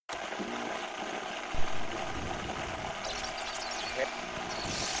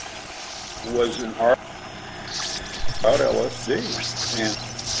was an article about LSD, and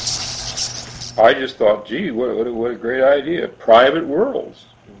I just thought, gee, what a great idea. Private worlds.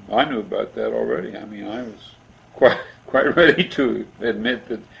 I knew about that already. I mean, I was quite ready to admit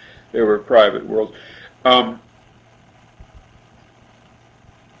that there were private worlds. I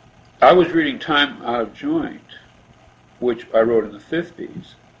was reading Time Out of Joint, which I wrote in the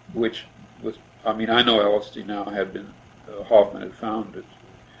 50s, which was, I mean, I know LSD now had been, Hoffman had found it,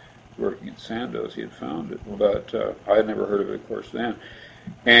 working at Sandoz, he had found it, but I had never heard of it, of course, then.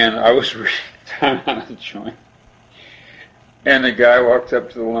 And I was reading Time Out of Joint, and the guy walks up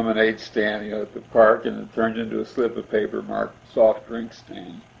to the lemonade stand, at the park, and it turns into a slip of paper marked soft drink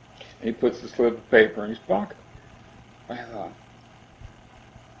stand. And he puts the slip of paper in his pocket. I thought,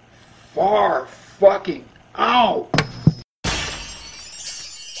 far fucking out!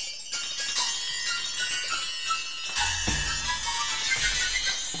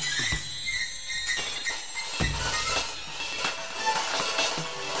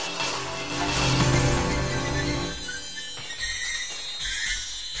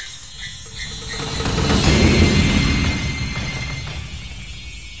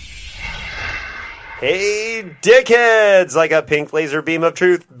 Hey, dickheads! Like a pink laser beam of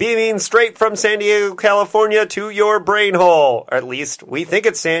truth beaming straight from San Diego, California to your brain hole. Or at least we think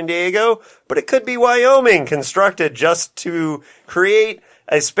it's San Diego, but it could be Wyoming, constructed just to create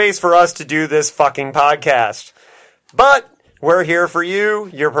a space for us to do this fucking podcast. But we're here for you,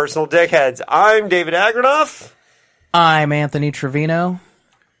 your personal dickheads. I'm David Agranoff. I'm Anthony Trevino.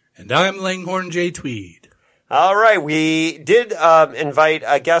 And I'm Langhorne J. Tweed. All right, we did invite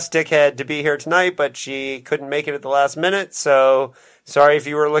a guest dickhead to be here tonight, but she couldn't make it at the last minute, so sorry if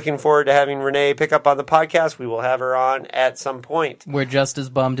you were looking forward to having Renee pick up on the podcast. We will have her on at some point. We're just as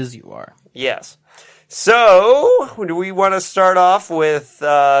bummed as you are. Yes. So, do we want to start off with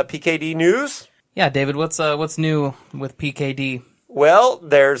PKD news? Yeah, David, what's new with PKD? Well,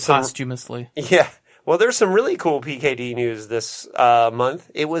 there's some... Posthumously. Yeah. Well, there's some really cool PKD news this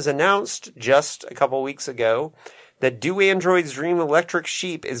month. It was announced just a couple weeks ago that Do Androids Dream Electric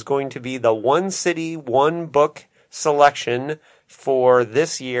Sheep is going to be the One City, One Book selection for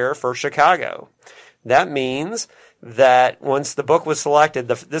this year for Chicago. That means that once the book was selected,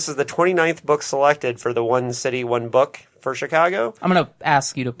 this is the 29th book selected for the One City, One Book for Chicago. I'm going to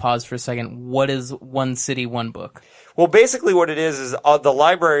ask you to pause for a second. What is One City, One Book? Well, basically what it is the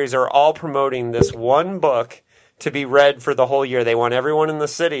libraries are all promoting this one book to be read for the whole year. They want everyone in the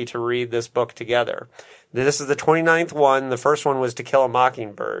city to read this book together. This is the 29th one. The first one was To Kill a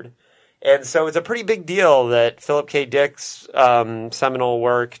Mockingbird. And so it's a pretty big deal that Philip K. Dick's seminal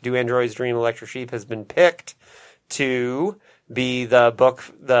work, Do Androids Dream Electric Sheep, has been picked to be the book,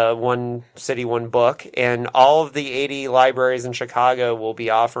 the One City, One Book. And all of the 80 libraries in Chicago will be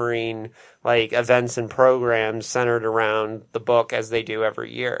offering like events and programs centered around the book as they do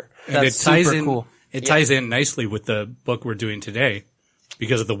every year. And That's super cool. It ties in nicely with the book we're doing today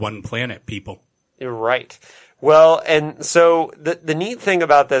because of the One Planet people. You're right. Well, and so the neat thing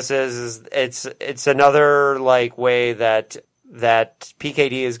about this is it's another like way that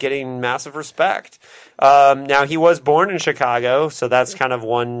PKD is getting massive respect. Now he was born in Chicago, so that's kind of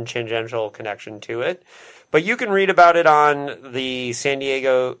one tangential connection to it. But you can read about it on the San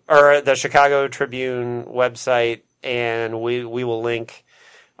Diego or the Chicago Tribune website, and we will link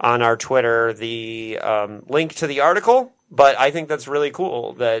on our Twitter the link to the article. But I think that's really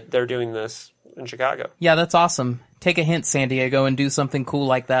cool that they're doing this in Chicago. Yeah, that's awesome. Take a hint, San Diego, and do something cool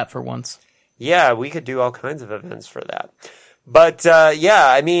like that for once. Yeah, we could do all kinds of events for that. But, yeah,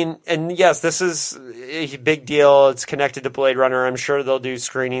 I mean, and yes, this is a big deal. It's connected to Blade Runner. I'm sure they'll do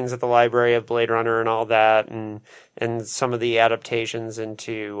screenings at the library of Blade Runner and all that, and some of the adaptations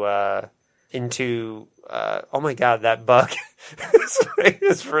into, oh my God, that bug.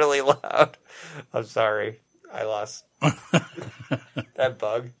 It's really loud. I'm sorry. I lost that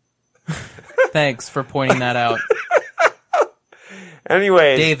bug. Thanks for pointing that out.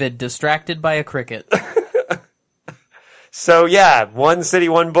 Anyways. David, distracted by a cricket. So yeah, One City,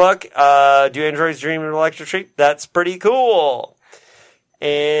 One Book, Do Androids Dream of Electric Sheep? That's pretty cool.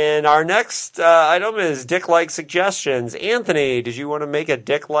 And our next item is Dick-like suggestions. Anthony, did you want to make a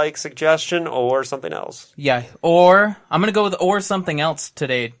Dick-like suggestion or something else? Yeah, or I'm going to go with or something else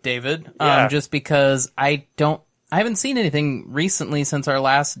today, David. Yeah. Just because I haven't seen anything recently since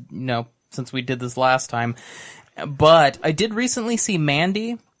since we did this last time. But I did recently see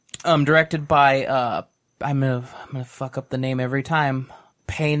Mandy, directed by I'm gonna fuck up the name every time.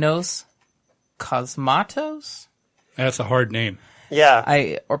 Panos Cosmatos? That's a hard name.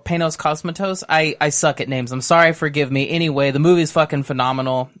 Yeah. Or Panos Cosmatos. I suck at names. I'm sorry, forgive me. Anyway, the movie's fucking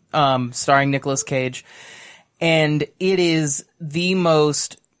phenomenal, starring Nicolas Cage. And it is the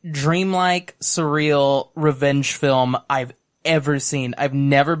most dreamlike, surreal revenge film I've ever seen. I've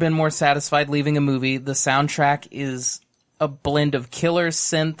never been more satisfied leaving a movie. The soundtrack is a blend of killer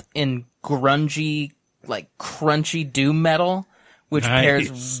synth and grungy, like crunchy doom metal, which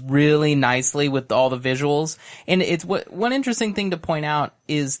pairs really nicely with all the visuals. And it's one interesting thing to point out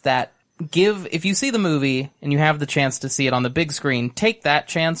is that if you see the movie and you have the chance to see it on the big screen, take that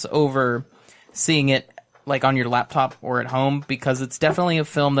chance over seeing it like on your laptop or at home, because it's definitely a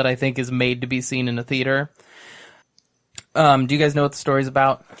film that I think is made to be seen in a theater. Do you guys know what the story's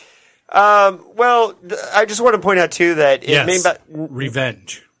about? Well, I just want to point out too that it made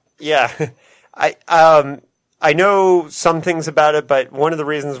revenge. Yeah, I know some things about it, but one of the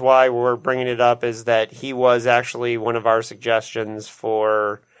reasons why we're bringing it up is that he was actually one of our suggestions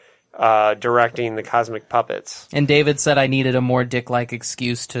for directing the Cosmic Puppets. And David said I needed a more dick-like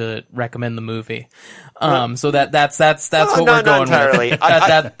excuse to recommend the movie. So that's what we're going entirely.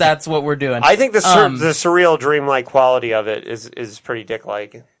 with. That's what we're doing. I think the surreal, dreamlike quality of it is pretty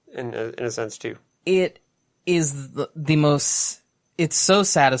dick-like in a sense too. It is the most. It's so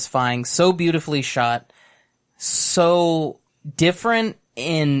satisfying, so beautifully shot, so different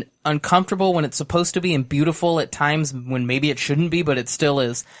and uncomfortable when it's supposed to be, and beautiful at times when maybe it shouldn't be, but it still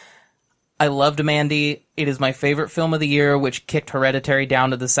is. I loved Mandy. It is my favorite film of the year, which kicked Hereditary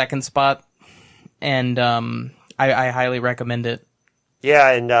down to the second spot. And I highly recommend it. Yeah,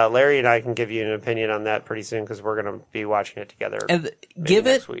 and Larry and I can give you an opinion on that pretty soon because we're going to be watching it together. And give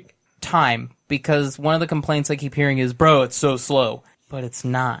next it week. Time, because one of the complaints I keep hearing is, bro, it's so slow. But it's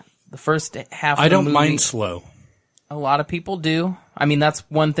not. The first half of the movie... I don't mind slow. A lot of people do. I mean, that's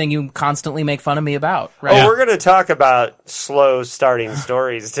one thing you constantly make fun of me about, right? Oh, yeah. We're going to talk about slow starting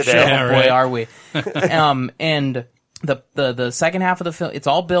stories today. Yeah, boy, are we. And the second half of the film, it's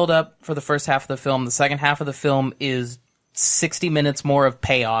all build up for the first half of the film. The second half of the film is 60 minutes more of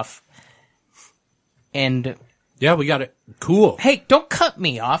payoff. And... yeah, we got it. Cool. Hey, don't cut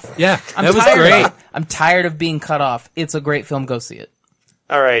me off. Yeah, that was great. I'm tired of being cut off. It's a great film. Go see it.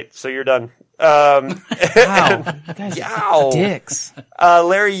 All right, so you're done. Wow. You guys are dicks.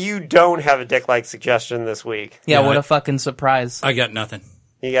 Larry, you don't have a dick-like suggestion this week. Yeah, what a fucking surprise. I got nothing.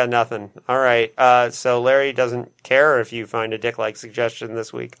 You got nothing. All right. So Larry doesn't care if you find a dick-like suggestion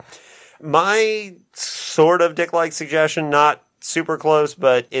this week. My sort of dick-like suggestion, not super close,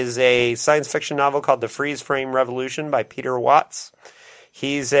 but is a science fiction novel called The Freeze Frame Revolution by Peter Watts.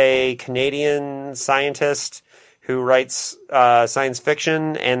 He's a Canadian scientist who writes science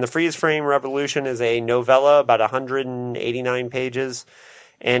fiction, and The Freeze Frame Revolution is a novella about 189 pages,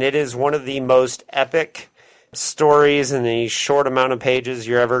 and it is one of the most epic stories in the short amount of pages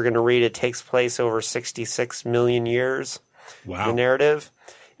you're ever going to read. It takes place over 66 million years. Wow. The narrative.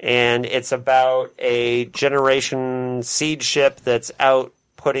 And it's about a generation seed ship that's out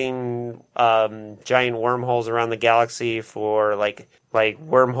putting giant wormholes around the galaxy for like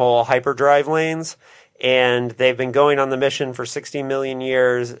wormhole hyperdrive lanes. And they've been going on the mission for 60 million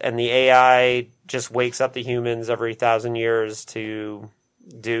years, and the AI just wakes up the humans every 1,000 years to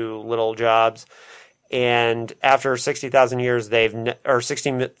do little jobs. And after 60,000 years,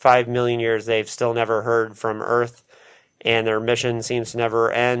 65 million years, they've still never heard from Earth, and their mission seems to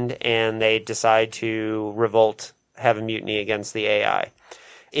never end, and they decide to revolt, have a mutiny against the AI.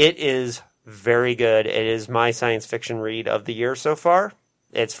 It is very good. It is my science fiction read of the year so far.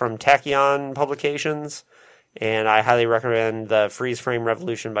 It's from Tachyon Publications, and I highly recommend The Freeze Frame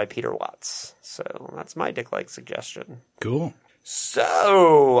Revolution by Peter Watts. So that's my dick-like suggestion. Cool.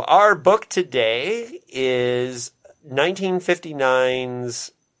 So our book today is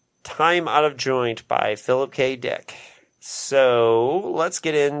 1959's Time Out of Joint by Philip K. Dick. So let's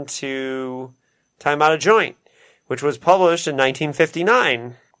get into Time Out of Joint, which was published in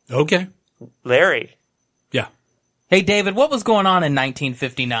 1959. Okay. Larry. Yeah. Hey, David, what was going on in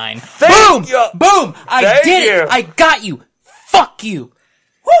 1959? Boom! Boom! I did it! I got you! Fuck you!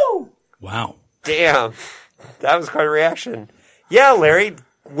 Woo! Wow. Damn. That was quite a reaction. Yeah, Larry,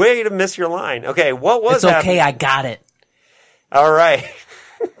 way to miss your line. Okay, what was It's okay, happening? I got it. All right.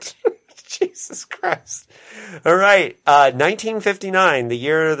 Jesus Christ. All right. 1959, the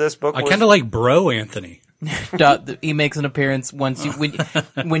year this book was... I kind of like Bro Anthony. He makes an appearance once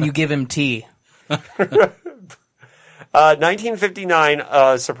when you give him tea.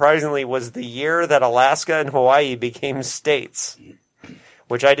 1959, surprisingly, was the year that Alaska and Hawaii became states,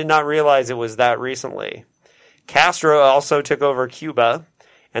 which I did not realize it was that recently. Castro also took over Cuba,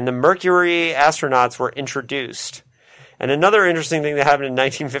 and the Mercury astronauts were introduced. And another interesting thing that happened in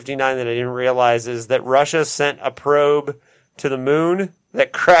 1959 that I didn't realize is that Russia sent a probe to the moon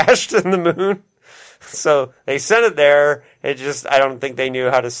that crashed in the moon. So they sent it there. I don't think they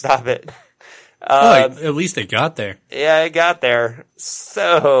knew how to stop it. At least it got there. Yeah, it got there.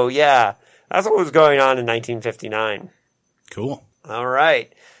 So, yeah, that's what was going on in 1959. Cool. All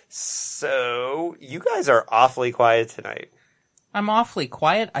right. So, you guys are awfully quiet tonight. I'm awfully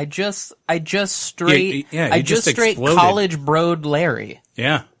quiet. I just straight you just straight exploded. college broed Larry.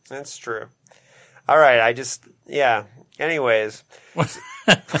 Yeah. That's true. All right, anyways.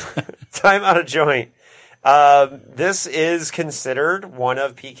 Time Out of Joint. This is considered one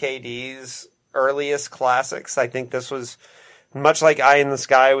of PKD's earliest classics. I think this was, much like Eye in the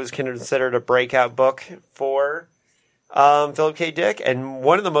Sky, was considered a breakout book for Philip K. Dick. And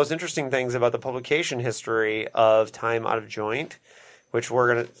one of the most interesting things about the publication history of Time Out of Joint, which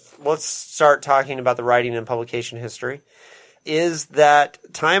let's start talking about the writing and publication history, is that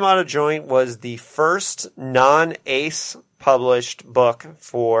Time Out of Joint was the first non-Ace published book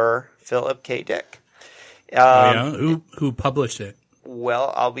for Philip K. Dick. Who published it?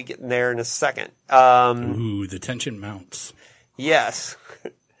 Well, I'll be getting there in a second. The tension mounts. Yes.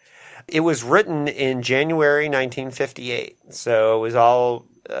 It was written in January 1958, so it was all,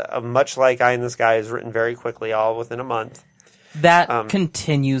 much like Eye in the Sky, is written very quickly, all within a month. That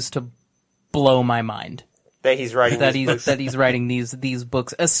continues to blow my mind. That he's writing that he's writing these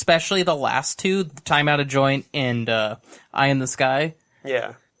books, especially the last two, Time Out of Joint and Eye in the Sky.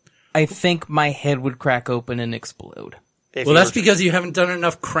 Yeah. I think my head would crack open and explode. Well, that's because you haven't done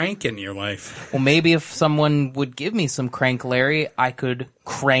enough crank in your life. Well, maybe if someone would give me some crank, Larry, I could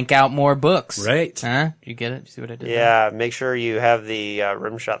crank out more books. Right. Huh? Did you get it? Did you see what I did? Yeah, make sure you have the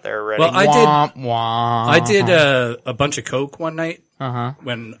rim shot there ready. Well, I did a bunch of coke one night Uh-huh.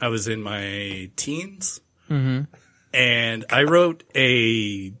 when I was in my teens. Mm-hmm. And I wrote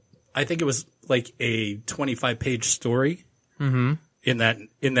I think it was like a 25-page story in that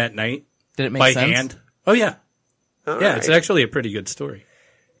night. Did it make by sense? hand. Oh, yeah. All Yeah, right. it's actually a pretty good story.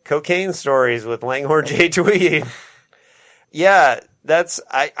 Cocaine Stories with Langhorne J. Tweed. Yeah,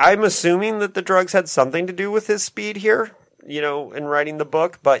 I'm assuming that the drugs had something to do with his speed here, in writing the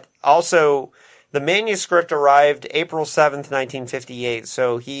book, but also the manuscript arrived April 7th, 1958,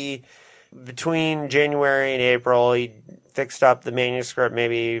 so between January and April, he fixed up the manuscript,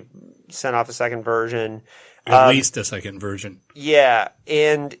 maybe sent off a second version. At least a second version. Yeah,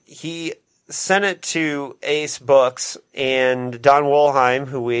 and he sent it to Ace Books, and Don Wollheim,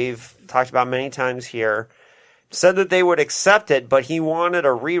 who we've talked about many times here, said that they would accept it, but he wanted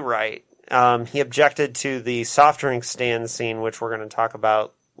a rewrite. He objected to the soft drink stand scene, which we're going to talk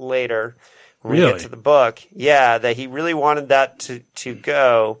about later when we get to the book. Yeah, that he really wanted that to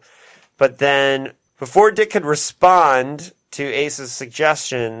go. But then, before Dick could respond to Ace's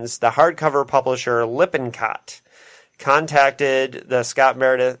suggestions, the hardcover publisher Lippincott contacted the Scott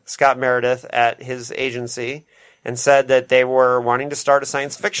Meredith at his agency and said that they were wanting to start a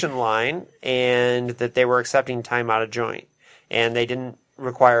science fiction line and that they were accepting Time Out of Joint. And they didn't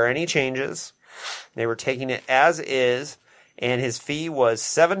require any changes. They were taking it as is, and his fee was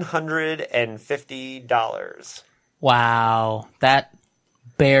 $750. Wow. That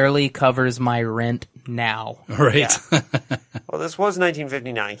barely covers my rent now. Right. Yeah. Well, this was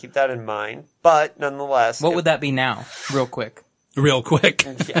 1959. Keep that in mind. But nonetheless, What would that be now? Real quick. Real quick.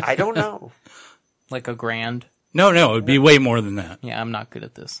 Yeah, I don't know. Like $1,000? No, it would be way more than that. Yeah, I'm not good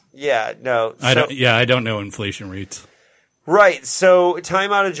at this. Yeah, no. I don't know inflation rates. Right. So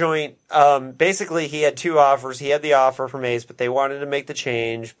Time Out of Joint, basically he had two offers. He had the offer from Ace, but they wanted to make the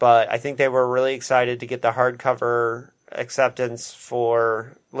change. But I think they were really excited to get the hardcover acceptance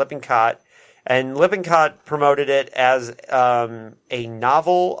for Lippincott. And Lippincott promoted it as a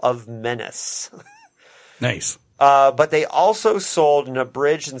novel of menace. Nice. But they also sold an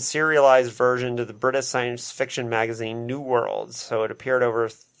abridged and serialized version to the British science fiction magazine New Worlds. So it appeared over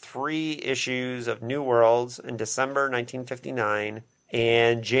 3 issues of New Worlds in December 1959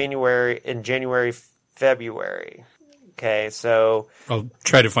 and January, February. Okay, so I'll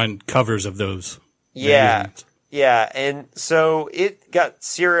try to find covers of those. yeah. magazines. Yeah, and so it got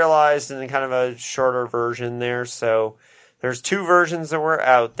serialized in kind of a shorter version there. So there's 2 versions that were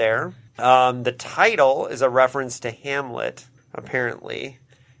out there. The title is a reference to Hamlet, apparently.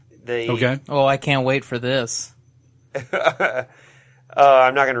 Okay. Oh, I can't wait for this. I'm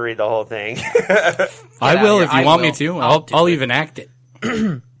not going to read the whole thing. I will here. if you I want will. me to. I'll do I'll it. even act it.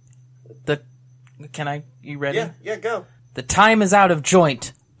 You ready? yeah, go. The time is out of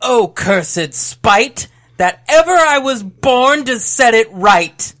joint. Oh, cursed spite, that ever I was born to set it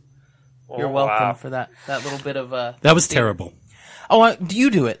right. You're Oh, welcome wow. for that little bit of That was terrible. Oh, do you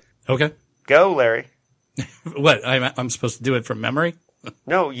do it? Okay. Go, Larry. What? I'm supposed to do it from memory?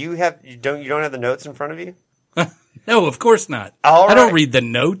 No, you don't have the notes in front of you? No, of course not. All I don't right. read the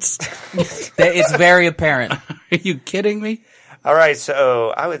notes. It's very apparent. Are you kidding me? All right, so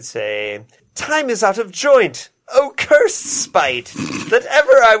I would say, time is out of joint. Oh, cursed spite, that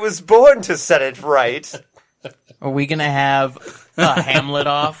ever I was born to set it right. Are we going to have a Hamlet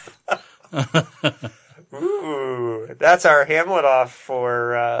off? Ooh, that's our Hamlet off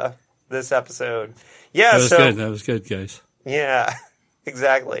for this episode. Yeah, That was good. That was good, guys. Yeah,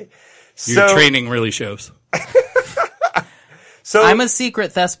 exactly. Your So, training really shows. so I'm a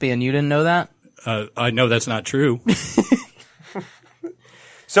secret thespian. You didn't know that? I know that's not true.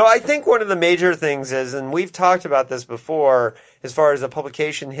 So I think one of the major things is, and we've talked about this before, as far as the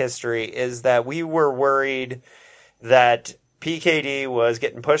publication history, is that we were worried that PKD was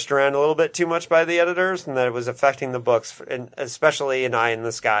getting pushed around a little bit too much by the editors, and that it was affecting the books, and especially in Eye in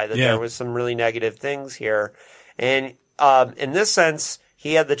the Sky, that Yeah. there was some really negative things here. And in this sense,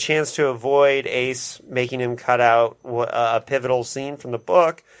 he had the chance to avoid Ace making him cut out a pivotal scene from the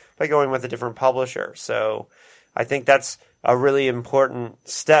book by going with a different publisher. So I think that's a really important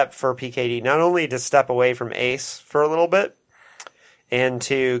step for PKD, not only to step away from Ace for a little bit and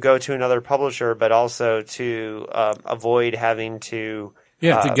to go to another publisher, but also to avoid having to...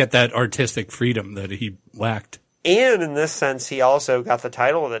 To get that artistic freedom that he lacked. And in this sense, he also got the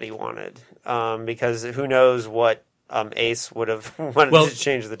title that he wanted, because who knows what Ace would have wanted to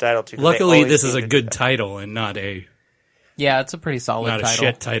change the title to. Luckily, this is a good title and not a Yeah, it's a pretty solid not title.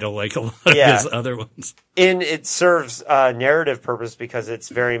 a shit title like a lot of Yeah. his other ones. And it serves narrative purpose because it's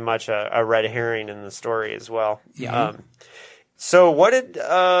very much a red herring in the story as well. Yeah. So what did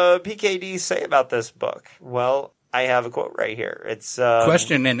PKD say about this book? Well, I have a quote right here. It's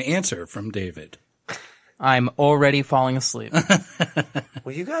Question and answer from David. I'm already falling asleep.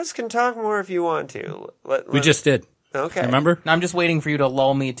 well, you guys can talk more if you want to. We just did. Okay. Remember? I'm just waiting for you to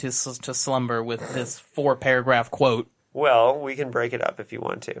lull me to slumber with this 4-paragraph quote. Well, we can break it up if you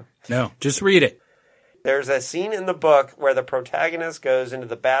want to. No, just read it. There's a scene in the book where the protagonist goes into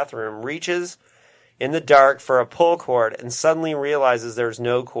the bathroom, reaches in the dark for a pull cord, and suddenly realizes there's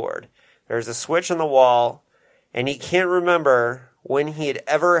no cord. There's a switch on the wall, and he can't remember when he had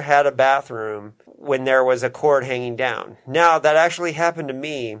ever had a bathroom when there was a cord hanging down. Now, that actually happened to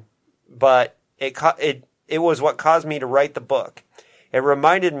me, but it was what caused me to write the book. It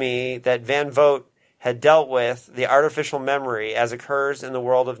reminded me that Van Vogt had dealt with the artificial memory as occurs in the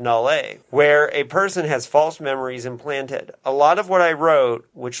world of Null A, where a person has false memories implanted. A lot of what I wrote,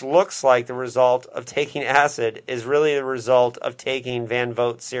 which looks like the result of taking acid, is really the result of taking Van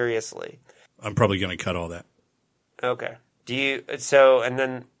Vogt seriously. I'm probably going to cut all that. Okay.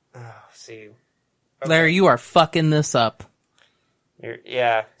 See. Larry, you are fucking this up.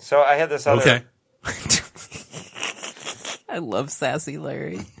 Yeah. So I had this other... Okay. I love sassy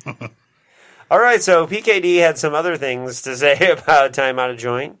Larry. All right, so PKD had some other things to say about Time Out of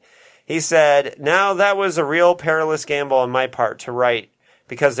Joint. He said, now that was a real perilous gamble on my part to write,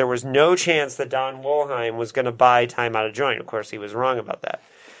 because there was no chance that Don Wollheim was going to buy Time Out of Joint. Of course, he was wrong about that.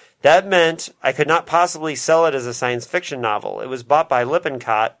 That meant I could not possibly sell it as a science fiction novel. It was bought by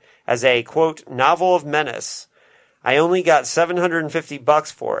Lippincott as a, quote, novel of menace. I only got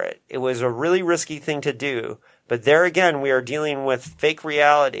 $750 for it. It was a really risky thing to do. But there again, we are dealing with fake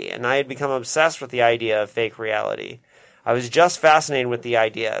reality, and I had become obsessed with the idea of fake reality. I was just fascinated with the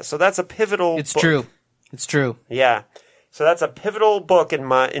idea. So that's a pivotal It's book. true. It's true. Yeah. So that's a pivotal book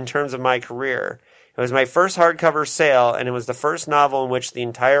in terms of my career. It was my first hardcover sale, and it was the first novel in which the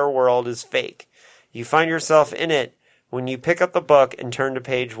entire world is fake. You find yourself in it when you pick up the book and turn to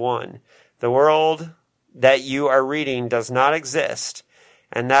page 1. The world that you are reading does not exist.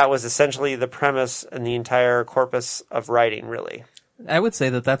 And that was essentially the premise and the entire corpus of writing, really. I would say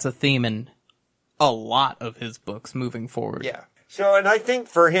that that's a theme in a lot of his books moving forward. Yeah. So, and I think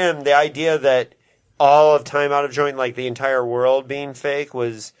for him, the idea that all of Time Out of Joint, like the entire world being fake,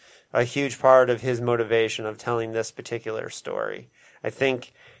 was a huge part of his motivation of telling this particular story. I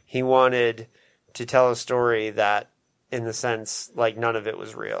think he wanted to tell a story that, in the sense, like none of it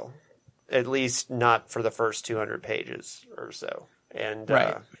was real. At least not for the first 200 pages or so. And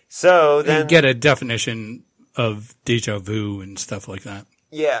Right. So then And get a definition of deja vu and stuff like that.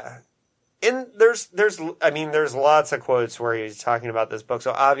 yeah. And there's lots of quotes where he's talking about this book.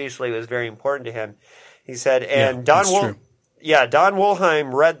 So obviously it was very important to him. He said, and Don true.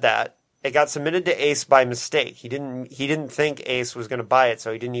 Wollheim read that. It got submitted to Ace by mistake. He didn't think Ace was going to buy it,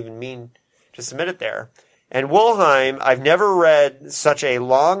 so he didn't even mean to submit it there. And Wollheim, I've never read such a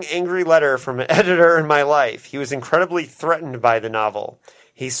long, angry letter from an editor in my life. He was incredibly threatened by the novel.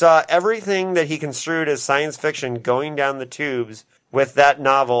 He saw everything that he construed as science fiction going down the tubes with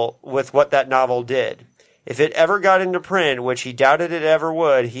what that novel did. If it ever got into print, which he doubted it ever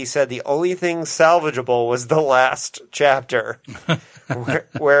would, he said the only thing salvageable was the last chapter,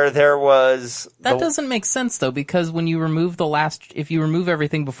 where there was... That doesn't make sense, though, because when you remove if you remove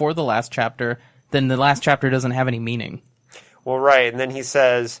everything before the last chapter, then the last chapter doesn't have any meaning. Well, right, and then he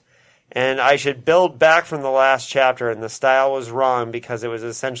says, and I should build back from the last chapter, and the style was wrong because it was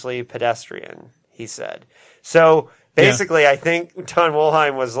essentially pedestrian, he said. So... Basically, I think Don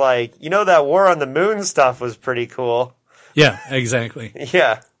Wollheim was like, that War on the Moon stuff was pretty cool. Yeah, exactly.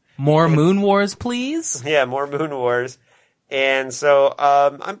 Yeah. More Moon Wars, please? Yeah, more Moon Wars. And so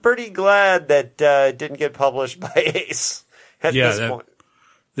I'm pretty glad that it didn't get published by Ace at this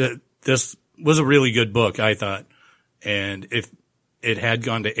point. This was a really good book, I thought. And if it had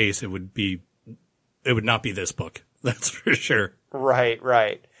gone to Ace, it would not be this book. That's for sure.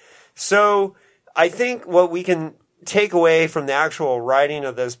 Right. So I think what we can take away from the actual writing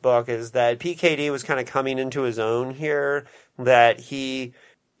of this book is that PKD was kind of coming into his own here, that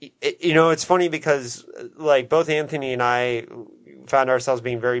it's funny because like both Anthony and I found ourselves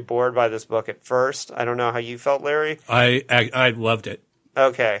being very bored by this book at first. I don't know how you felt, Larry. I loved it.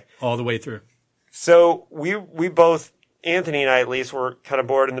 Okay. All the way through. So we both, Anthony and I at least, were kind of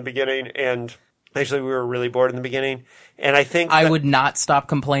bored in the beginning, and actually we were really bored in the beginning. And I think I would not stop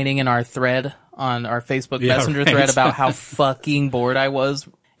complaining in our thread on our Facebook Messenger thread about how fucking bored I was.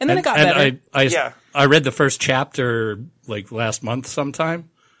 And then it got better. I read the first chapter like last month sometime,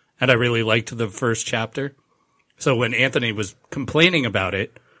 and I really liked the first chapter. So when Anthony was complaining about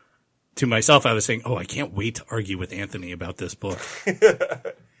it, to myself, I was saying, I can't wait to argue with Anthony about this book.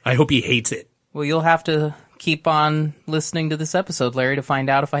 I hope he hates it. Well, you'll have to keep on listening to this episode, Larry, to find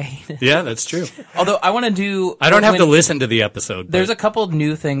out if I hate it. Yeah, that's true. Although I want to do... I don't have to listen to the episode. There's a couple of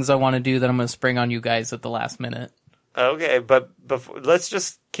new things I want to do that I'm going to spring on you guys at the last minute. Okay, but let's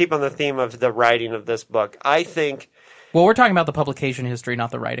just keep on the theme of the writing of this book. I think... Well, we're talking about the publication history,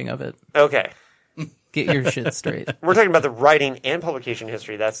 not the writing of it. Okay. Get your shit straight. We're talking about the writing and publication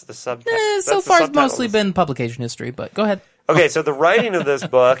history. That's the subtext. So far, it's mostly been publication history, but go ahead. Okay, so the writing of this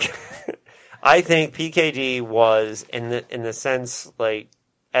book... I think PKD was in the sense like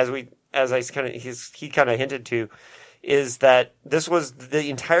he kind of hinted to, is that this was the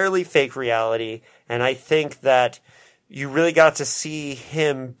entirely fake reality, and I think that you really got to see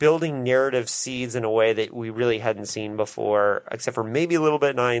him building narrative seeds in a way that we really hadn't seen before, except for maybe a little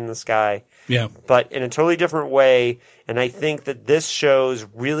bit in Eye in the Sky. Yeah, but in a totally different way, and I think that this shows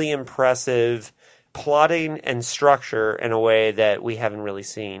really impressive plotting and structure in a way that we haven't really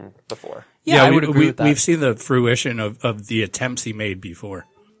seen before. Yeah, I would agree with that. We've seen the fruition of the attempts he made before.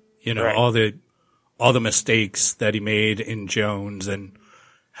 Right. all the mistakes that he made in Jones, and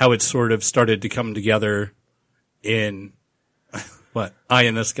how it sort of started to come together in Eye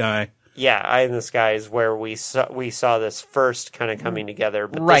in the Sky. Yeah, Eye in the Sky is where we saw this first kind of coming together.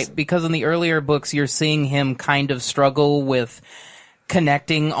 But right, because in the earlier books, you're seeing him kind of struggle with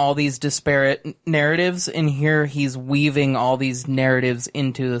connecting all these disparate narratives, and here he's weaving all these narratives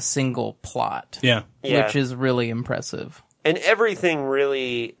into a single plot. Yeah. Which is really impressive. And everything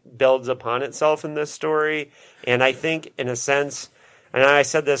really builds upon itself in this story, and I think, in a sense, and I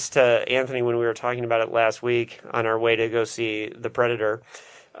said this to Anthony when we were talking about it last week on our way to go see The Predator.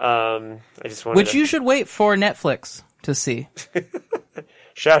 Which you should wait for Netflix to see.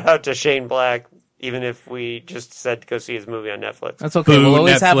 Shout out to Shane Black. Even if we just said to go see his movie on Netflix. That's okay.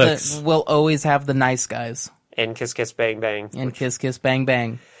 We'll always have the nice guys. And Kiss Kiss Bang Bang. And Kiss Kiss Bang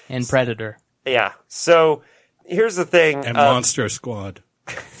Bang. And Predator. Yeah. So, here's the thing. And Monster Squad.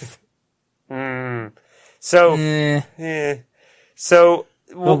 So,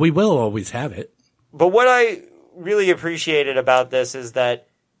 Well, we will always have it. But what I really appreciated about this is that,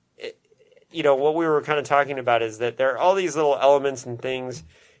 what we were kind of talking about is that there are all these little elements and things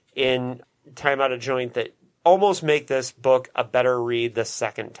in Time Out of Joint that almost make this book a better read the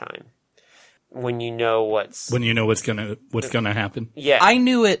second time. When you know what's gonna happen. Yeah. I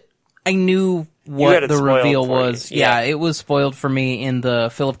knew what the reveal was. Yeah, it was spoiled for me in the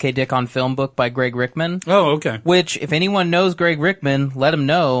Philip K. Dick on Film book by Greg Rickman. Oh, okay. Which, if anyone knows Greg Rickman, let him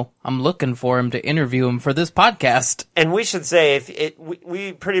know. I'm looking for him to interview him for this podcast. And we should say,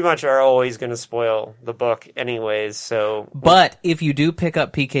 we pretty much are always going to spoil the book anyways, so... But if you do pick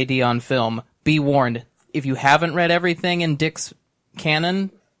up PKD on Film, be warned. If you haven't read everything in Dick's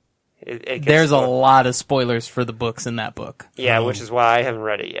canon, It gets There's a spoiled. lot of spoilers for the books in that book. Yeah, which is why I haven't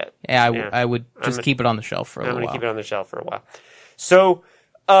read it yet. Yeah, Yeah. I would just keep it on the shelf for a I'm little going to while. keep it on the shelf for a while. So,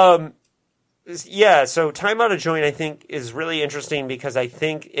 so Time Out of Joint, I think, is really interesting because I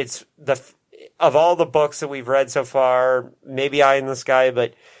think it's of all the books that we've read so far, maybe Eye in the Sky,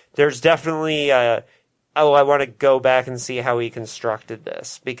 but there's definitely I want to go back and see how he constructed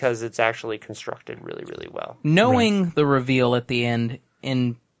this because it's actually constructed really, really well. Knowing the reveal at the end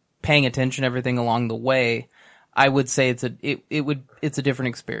and paying attention to everything along the way, I would say it's a different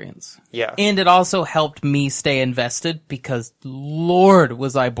experience. Yeah. And it also helped me stay invested because Lord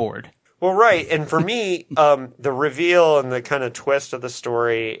was I bored. Well, right. And for me, the reveal and the kind of twist of the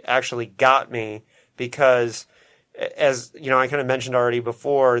story actually got me because, as you know, I kind of mentioned already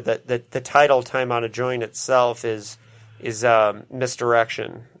before that the title "Time Out of Joint" itself is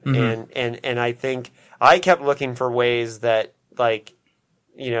misdirection, and I think I kept looking for ways that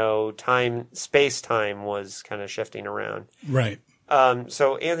space time was kind of shifting around. Right.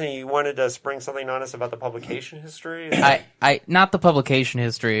 So Anthony, you wanted to spring something on us about the publication history? I not the publication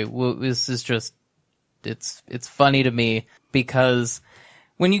history. This is just it's funny to me because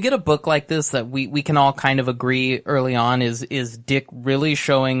when you get a book like this that we can all kind of agree early on is Dick really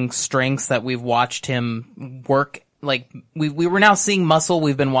showing strengths that we've watched him work. Like we were now seeing muscle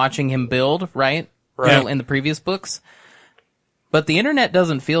we've been watching him build, right? Right. In the previous books. But the internet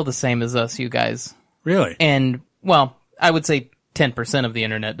doesn't feel the same as us, you guys. Really? And well, I would say 10% of the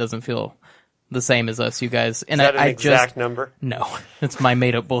internet doesn't feel the same as us, you guys. And Is that an I exact just number? no, it's my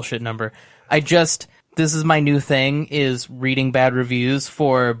made up bullshit number. This is my new thing is reading bad reviews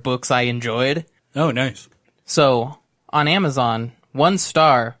for books I enjoyed. Oh, nice. So on Amazon, 1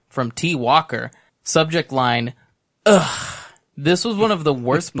 star from T. Walker, subject line, ugh. This was one of the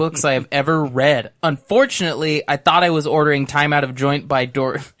worst books I have ever read. Unfortunately, I thought I was ordering Time Out of Joint by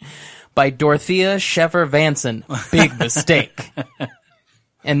Dorothea Sheffer Vanson. Big mistake.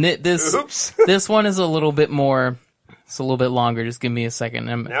 And this one is a little bit more. It's a little bit longer. Just give me a second.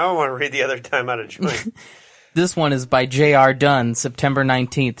 Now I want to read the other Time Out of Joint. This one is by J.R. Dunn, September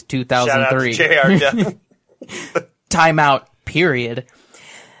 19th, 2003. Shout out to J.R. Dunn. Time out, period.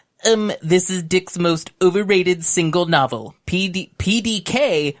 This is Dick's most overrated single novel.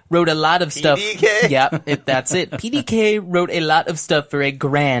 PDK wrote a lot of stuff. PDK? Yep, that's it. PDK wrote a lot of stuff for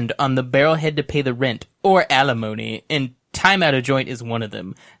 $1,000 on the barrelhead to pay the rent or alimony, and Time Out of Joint is one of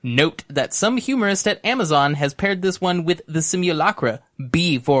them. Note that some humorist at Amazon has paired this one with The Simulacra.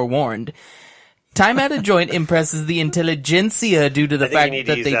 Be forewarned. Time Out of Joint impresses the intelligentsia due to the fact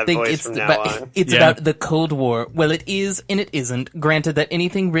that they think it's about the Cold War. Well, it is and it isn't. Granted that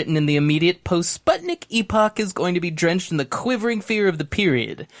anything written in the immediate post-Sputnik epoch is going to be drenched in the quivering fear of the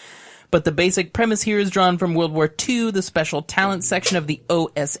period. But the basic premise here is drawn from World War II, the special talent section of the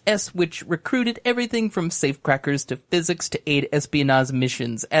OSS, which recruited everything from safecrackers to physics to aid espionage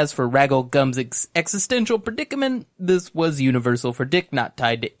missions. As for Raggle Gum's existential predicament, this was universal for Dick, not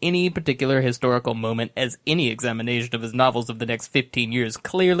tied to any particular historical moment, as any examination of his novels of the next 15 years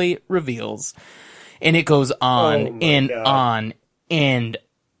clearly reveals. And it goes on and on and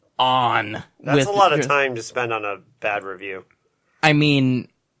on. That's a lot of time to spend on a bad review. I mean,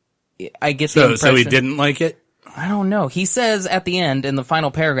 I get the impression. So he didn't like it? I don't know. He says at the end, in the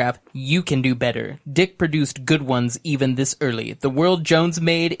final paragraph, you can do better. Dick produced good ones even this early. The world Jones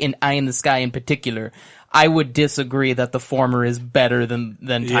made, and Eye in the Sky in particular. I would disagree that the former is better than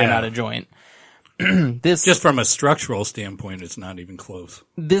Time Out of Joint. This just from a structural standpoint, it's not even close.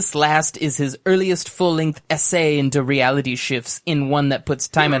 This last is his earliest full-length essay into reality shifts, in one that puts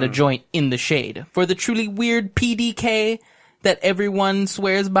Time Out of Joint in the shade. For the truly weird PDK that everyone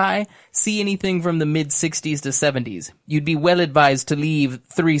swears by, see anything from the mid-60s to 70s. You'd be well advised to leave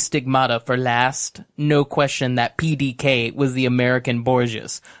 3 stigmata for last. No question that PDK was the American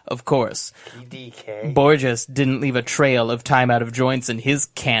Borges, of course. PDK? Borges didn't leave a trail of Time Out of Joints in his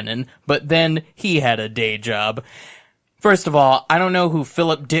canon, but then he had a day job. First of all, I don't know who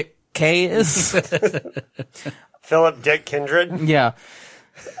Philip Dick K is. Philip Dick Kindred? Yeah.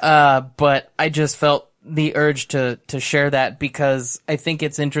 But I just felt the urge to share that because I think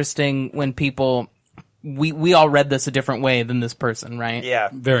it's interesting when people, we all read this a different way than this person, right? Yeah.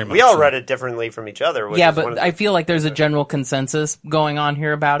 Very much We all so. read it differently from each other. Yeah, but I feel like there's a general consensus going on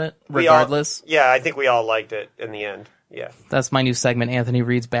here about it, regardless. I think we all liked it in the end. Yeah. That's my new segment. Anthony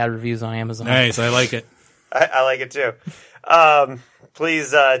reads bad reviews on Amazon. Nice, I like it. I like it too.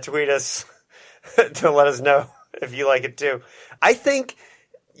 Please tweet us to let us know if you like it too. I think,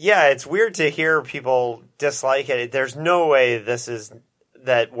 it's weird to hear people dislike it. There's no way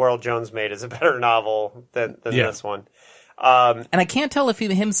that World Jones made is a better novel than this one. And I can't tell if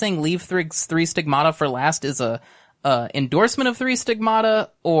him saying leave three stigmata for last is a endorsement of Three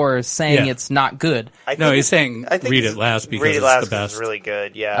Stigmata or saying Yeah. it's not good. He's saying read it's- it last because Read It it's Last the best. is really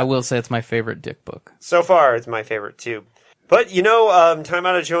good, yeah. I will say it's my favorite Dick book. So far, it's my favorite too. But Time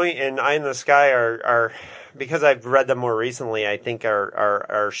Out of Joint and Eye in the Sky are because I've read them more recently. I think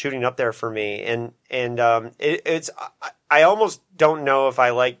are shooting up there for me, and it's I almost don't know if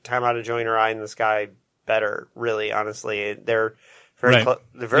I like Time Out of Joint or Eye in the Sky better. Really, honestly, they're very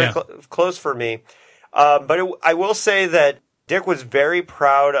Right. close for me. I will say that Dick was very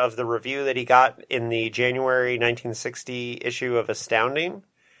proud of the review that he got in the January 1960 issue of Astounding.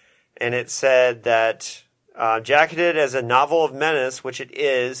 And it said that jacketed as a novel of menace, which it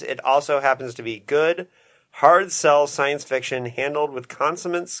is, it also happens to be good, hard sell science fiction handled with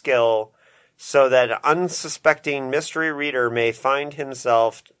consummate skill so that an unsuspecting mystery reader may find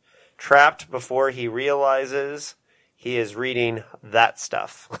himself trapped before he realizes he is reading that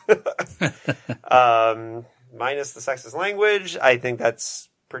stuff. Minus the sexist language, I think that's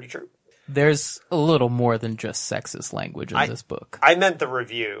pretty true. There's a little more than just sexist language in this book, I meant the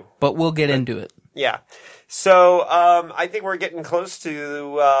review. but we'll get into it. Yeah. So, I think we're getting close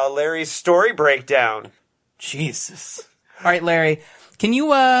to Larry's story breakdown. Jesus. All right, Larry, can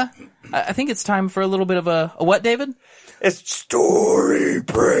you, I think it's time for a little bit of a what, David? It's story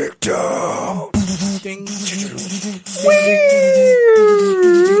breakdown.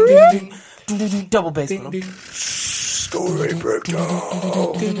 Double bass pedal. Story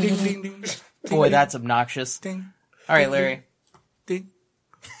breakdown. Boy, that's obnoxious. All right, Larry.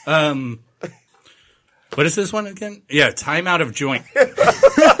 What is this one again? Yeah, Time Out of Joint.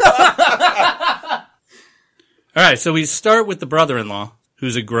 All right, so we start with the brother-in-law,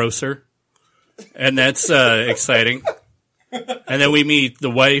 who's a grocer, and that's exciting. And then we meet the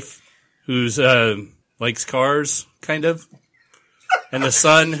wife, who's likes cars, kind of, and the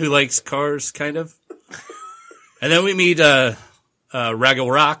son, who likes cars, kind of. And then we meet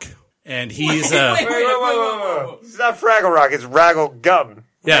Raggle Rock, and he's Wait. It's not Fraggle Rock, it's Raggle Gum.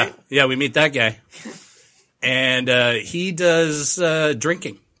 yeah, we meet that guy, and he does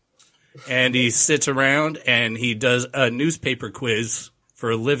drinking. And he sits around and he does a newspaper quiz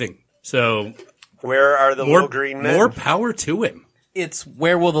for a living. So Where are the little green men? more power to him. It's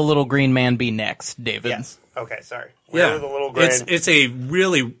Where Will the Little Green Man Be Next, David? Yes. Okay, sorry. Where are the little green... It's a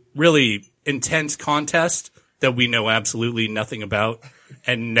really, really intense contest that we know absolutely nothing about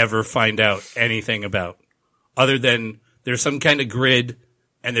and never find out anything about. Other than there's some kind of grid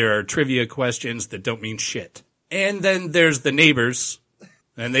and there are trivia questions that don't mean shit. And then there's the neighbors.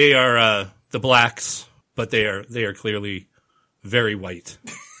 And they are the blacks, but they are clearly very white.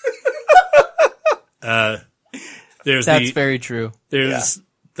 That's very true. There's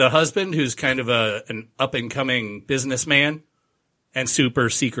the husband who's kind of an up and coming businessman and super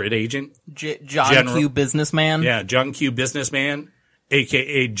secret agent. John Q. Businessman. Yeah, John Q. Businessman,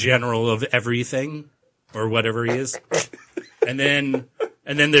 aka General of Everything, or whatever he is. and then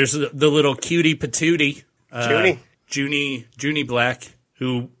there's the little cutie patootie, Junie Black,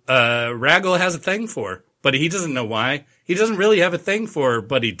 who Raggle has a thing for, but he doesn't know why. He doesn't really have a thing for her,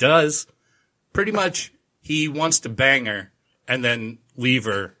 but he does. Pretty much, he wants to bang her and then leave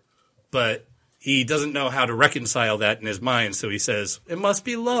her, but he doesn't know how to reconcile that in his mind, so he says, it must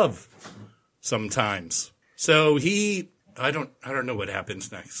be love sometimes. So I don't know what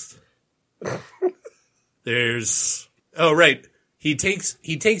happens next. He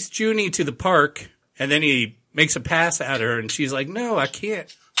takes Junie to the park, and then he makes a pass at her, and she's like, no, I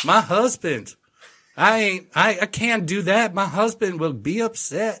can't. My husband. I can't do that. My husband will be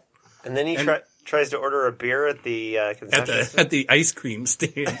upset. And then he tries to order a beer at the concession stand. At the ice cream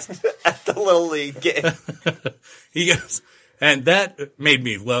stand. At the Little League game. He goes, and that made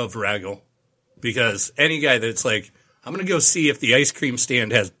me love Raggle. Because any guy that's like, I'm going to go see if the ice cream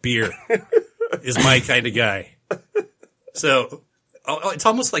stand has beer is my kind of guy. So it's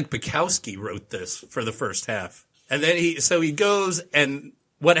almost like Bukowski wrote this for the first half. And then he goes, and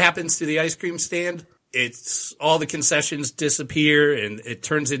what happens to the ice cream stand? It's all the concessions disappear, and it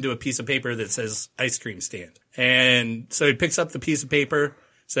turns into a piece of paper that says ice cream stand. And so he picks up the piece of paper,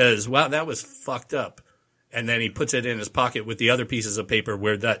 says, wow, that was fucked up. And then he puts it in his pocket with the other pieces of paper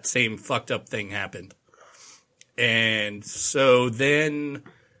where that same fucked up thing happened. And so then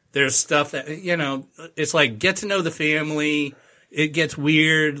there's stuff that, it's like get to know the family. It gets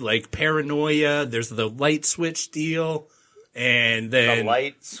weird, like paranoia. There's the light switch deal. And then the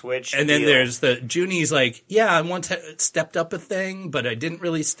light switch and then there's Junie's like, yeah, I once stepped up a thing, but I didn't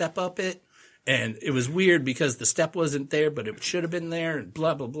really step up it. And it was weird because the step wasn't there, but it should have been there and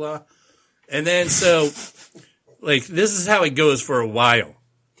blah, blah, blah. And then so like, this is how it goes for a while.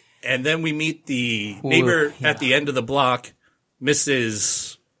 And then we meet the neighbor at the end of the block,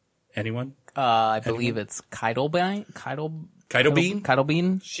 Mrs. Anyone? I believe it's Keitelbein. Keitelbein?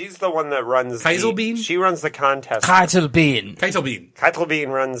 Keitelbein. She's the one that runs Keiselbein? She runs the contest. Keitelbein. Keitelbein. Keitelbein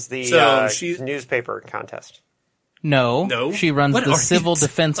runs the newspaper contest. No. She runs the Civil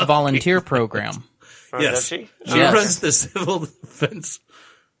Defense Volunteer Program. Yes. Does she? She runs the Civil Defense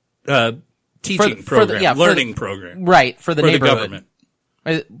teaching program, learning program. Right, for the neighborhood. The government.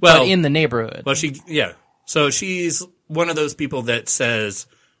 But in the neighborhood. Well, so she's one of those people that says,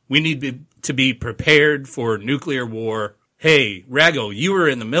 we need to be prepared for nuclear war. Hey, Raggle, you were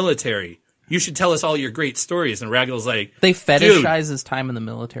in the military. You should tell us all your great stories. And Raggle's like, they fetishize his time in the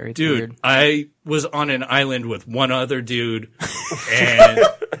military. It's weird. I was on an island with one other dude,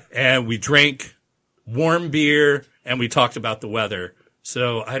 and we drank warm beer, and we talked about the weather.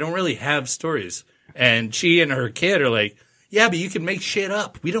 So I don't really have stories. And she and her kid are like, yeah, but you can make shit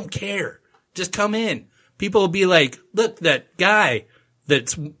up. We don't care. Just come in. People will be like, look, that guy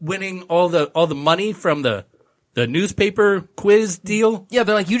that's winning all the money from the newspaper quiz deal. Yeah,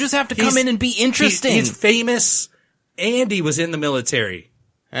 they're like, you just have to come in and be interesting. He's famous, and he was in the military.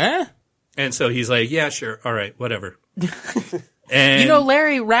 Huh? And so he's like, yeah, sure. All right, whatever. And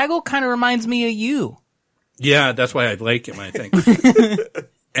Larry, Raggle kind of reminds me of you. Yeah, that's why I like him, I think.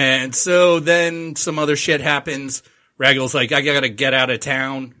 And so then some other shit happens. Raggle's like, I gotta get out of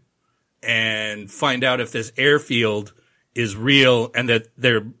town and find out if this airfield is real and that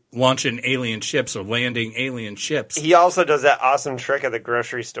they're launching alien ships or landing alien ships. He also does that awesome trick at the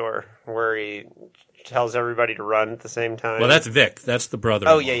grocery store where he tells everybody to run at the same time. Well, that's Vic. That's the brother.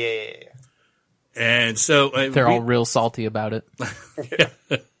 Oh, yeah. And so... they're all real salty about it.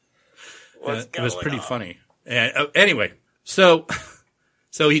 It was pretty funny. And, anyway, so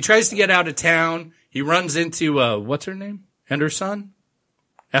he tries to get out of town. He runs into, what's her name? And her son?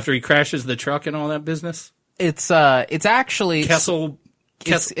 After he crashes the truck and all that business? It's actually...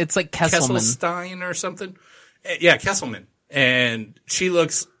 It's like Kesselman. Kesselstein or something? Yeah, Kesselman. And she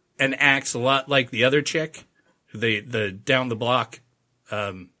looks and acts a lot like the other chick, the down the block,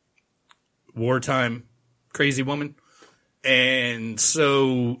 wartime crazy woman. And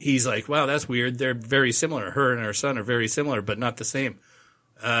so he's like, wow, that's weird. They're very similar. Her and her son are very similar, but not the same.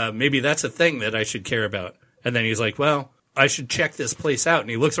 Maybe that's a thing that I should care about. And then he's like, well, I should check this place out. And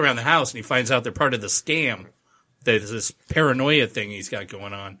he looks around the house and he finds out they're part of the scam. There's this paranoia thing he's got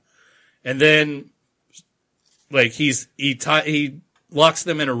going on. And then, like, he locks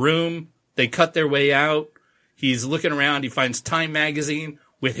them in a room. They cut their way out. He's looking around. He finds Time magazine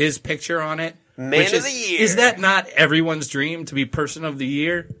with his picture on it. Man of the year. Is that not everyone's dream to be person of the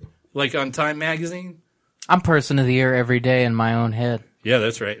year? Like on Time magazine? I'm person of the year every day in my own head. Yeah,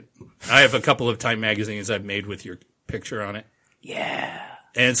 that's right. I have a couple of Time magazines I've made with your picture on it. Yeah.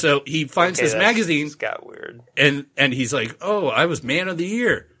 And so he finds this magazine. It's got weird. And he's like, oh, I was man of the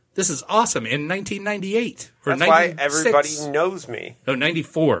year. This is awesome. In 1998. Or That's why everybody knows me. Oh,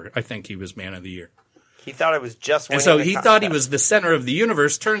 94, I think he was man of the year. He thought it was just winning And so the he contest. thought he was the center of the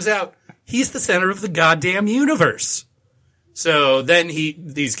universe. Turns out he's the center of the goddamn universe. So then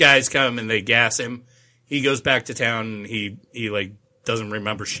these guys come and they gas him. He goes back to town and he like doesn't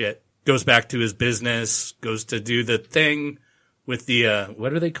remember shit. Goes back to his business, goes to do the thing with the,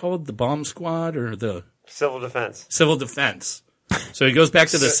 what are they called? The bomb squad or the Civil Defense. Civil Defense. So he goes back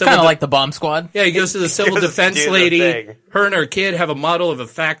to the civil. Kind of like the bomb squad. Yeah, he goes to the civil goes to defense do the lady. thing. Her and her kid have a model of a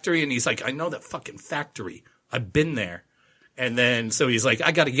factory, and he's like, I know that fucking factory. I've been there. And then, so he's like,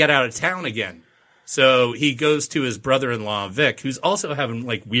 I got to get out of town again. So he goes to his brother-in-law, Vic, who's also having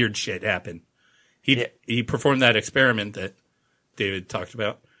like weird shit happen. He performed that experiment that David talked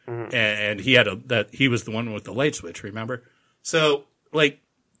about. Mm-hmm. And he was the one with the light switch, remember? So like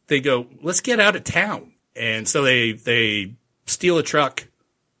they go, let's get out of town. And so they steal a truck,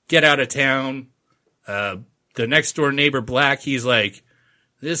 get out of town. The next door neighbor, Black, he's like,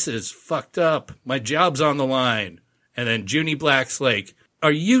 this is fucked up. My job's on the line. And then Junie Black's like,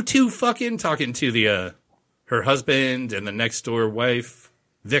 are you two fucking talking to her husband and the next door wife,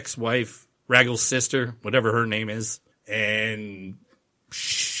 Vic's wife, Raggle's sister, whatever her name is. And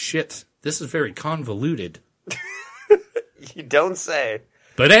shit, this is very convoluted. You don't say.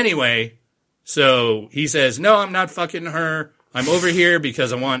 But anyway, so he says, no, I'm not fucking her. I'm over here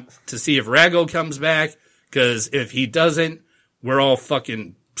because I want to see if Raggle comes back. Because if he doesn't, we're all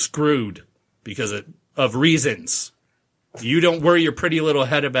fucking screwed because of reasons. You don't worry your pretty little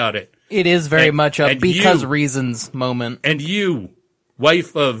head about it. It is very much a because reasons moment. And you,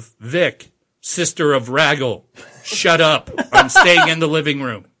 wife of Vic, sister of Raggle, shut up. I'm staying in the living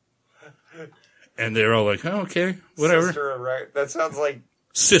room. And they're all like, oh, okay, whatever. That sounds like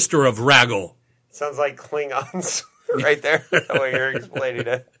Sister of Raggle. Klingons right there. The way you're explaining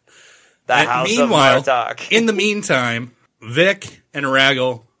it. The And House meanwhile, of Martok. in the meantime, Vic and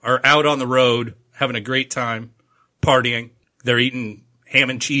Raggle are out on the road having a great time, partying. They're eating ham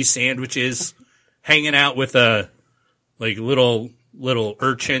and cheese sandwiches, hanging out with little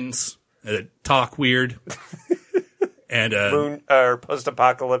urchins that talk weird. And Moon or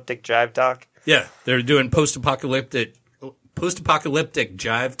post-apocalyptic jive talk. yeah, they're doing post-apocalyptic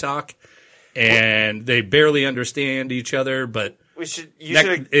jive talk, and they barely understand each other, but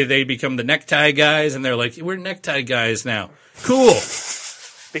they become the necktie guys, and they're like, we're necktie guys now. Cool.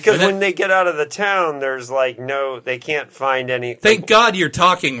 Because when they get out of the town, there's they can't find any. Thank God you're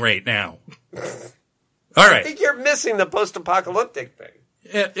talking right now. All right. I think you're missing the post-apocalyptic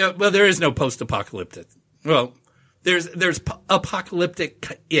thing. Yeah, well, there is no post-apocalyptic. Well, there's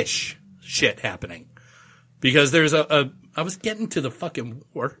apocalyptic-ish shit happening. Because there's I was getting to the fucking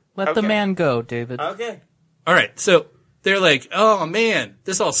war. Let the man go, David. Okay. All right, so they're like, oh, man,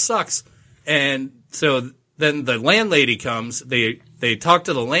 this all sucks. And so then the landlady comes. They talk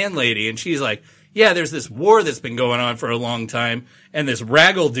to the landlady, and she's like, yeah, there's this war that's been going on for a long time, and this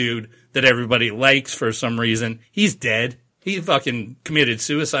Raggle dude that everybody likes for some reason, he's dead. He fucking committed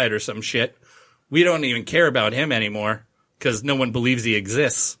suicide or some shit. We don't even care about him anymore because no one believes he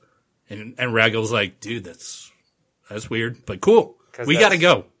exists. And Raggle's like, dude, that's weird, but cool. We got to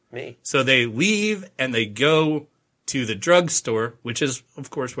go. Me. So they leave and they go to the drugstore, which is, of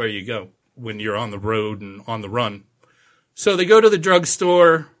course, where you go when you're on the road and on the run. So they go to the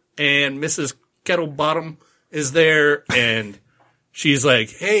drugstore and Mrs. Kettlebottom is there and she's like,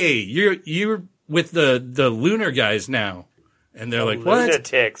 hey, you're with the lunar guys now. And they're like, what?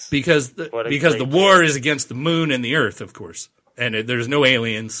 Lunatics. Because the war is against the moon and the earth, of course. And there's no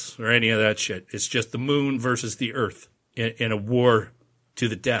aliens or any of that shit. It's just the moon versus the earth in a war to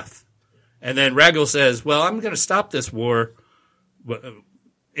the death. And then Raggle says, well, I'm going to stop this war.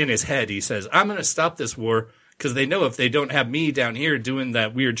 In his head, he says, I'm going to stop this war because they know if they don't have me down here doing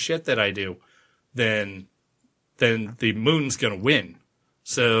that weird shit that I do, then the moon's going to win.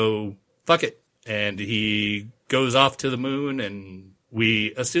 So fuck it. And he goes off to the moon, and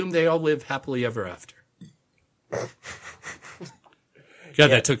we assume they all live happily ever after. God,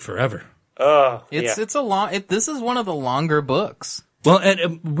 that took forever. It's a long. This is one of the longer books. Well, and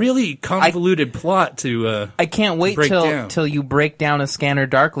a really convoluted plot to. I can't wait till you break down a Scanner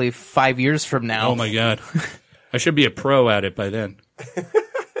Darkly 5 years from now. Oh my God, I should be a pro at it by then.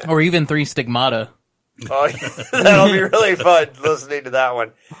 Or even 3 Stigmata. Oh, that'll be really fun listening to that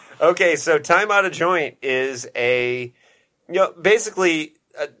one. Okay, so Time Out of Joint is basically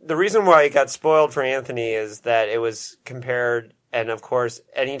the reason why it got spoiled for Anthony is that it was compared, and of course,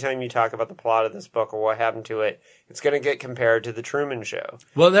 anytime you talk about the plot of this book or what happened to it, it's going to get compared to The Truman Show.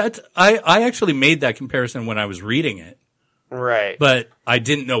 Well, I actually made that comparison when I was reading it. Right. But I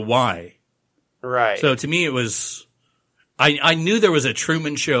didn't know why. Right. So to me, it was, I knew there was a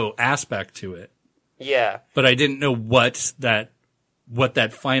Truman Show aspect to it. Yeah. But I didn't know what that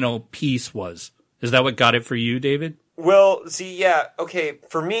final piece was. Is that what got it for you, David? Well, see, yeah, okay.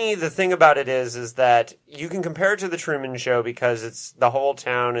 For me, the thing about it is that you can compare it to The Truman Show because the whole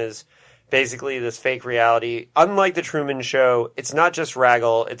town is basically this fake reality. Unlike The Truman Show, it's not just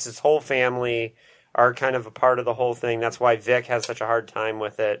Raggle, it's his whole family are kind of a part of the whole thing. That's why Vic has such a hard time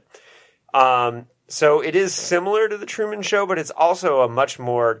with it. So it is similar to The Truman Show, but it's also a much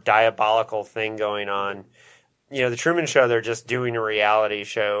more diabolical thing going on. You know, The Truman Show, they're just doing a reality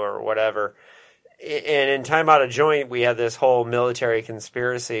show or whatever. And in Time Out of Joint, we have this whole military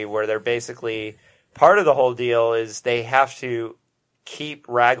conspiracy where they're basically, part of the whole deal is they have to keep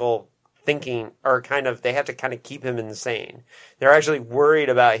Raggle thinking, or they have to kind of keep him insane. They're actually worried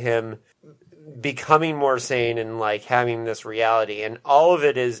about him becoming more sane and like having this reality. And all of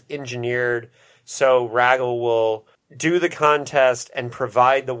it is engineered so Raggle will do the contest and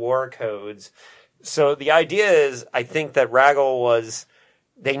provide the war codes. So the idea is, I think that Raggle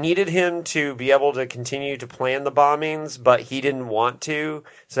they needed him to be able to continue to plan the bombings, but he didn't want to.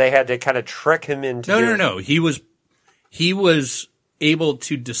 So they had to kind of trick him into No. He was able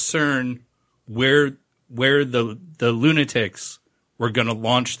to discern where the lunatics were going to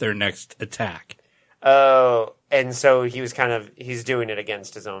launch their next attack. Oh, and so he was he's doing it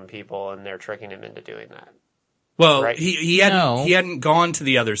against his own people, and they're tricking him into doing that. Well, right? he hadn't gone to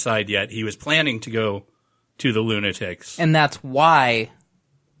the other side yet. He was planning to go to the lunatics. And that's why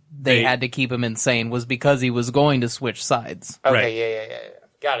they had to keep him insane, was because he was going to switch sides. Okay, right. Yeah.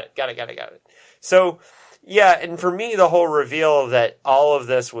 Got it. So, yeah, and for me, the whole reveal that all of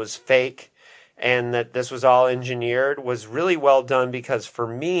this was fake and that this was all engineered was really well done, because for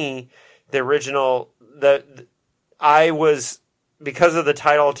me, the original, because of the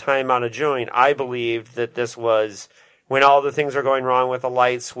title Time on a Joint, I believed that this was when all the things are going wrong with the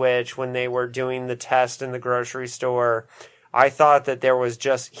light switch, when they were doing the test in the grocery store. I thought that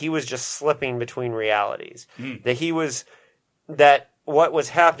he was just slipping between realities. That what was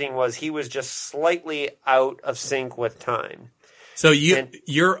happening was he was just slightly out of sync with time. So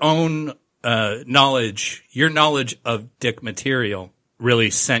your own knowledge of Dick material really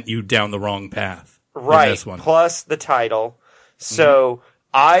sent you down the wrong path. Right. In this one. Plus the title. So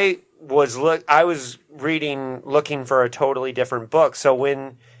I was reading, looking for a totally different book. So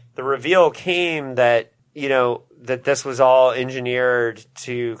when the reveal came that, that this was all engineered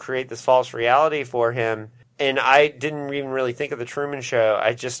to create this false reality for him, and I didn't even really think of the Truman Show.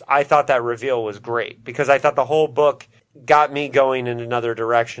 I thought that reveal was great, because I thought the whole book got me going in another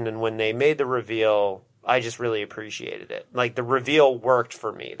direction. And when they made the reveal, I just really appreciated it. Like, the reveal worked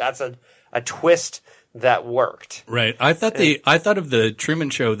for me. That's a twist that worked. Right. I thought of the Truman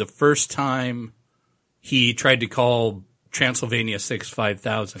Show the first time he tried to call Transylvania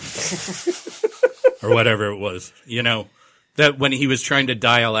 65000 or whatever it was. That when he was trying to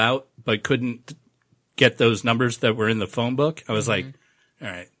dial out but couldn't get those numbers that were in the phone book, I was like, all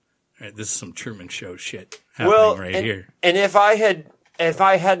right, this is some Truman Show shit happening here. And if I had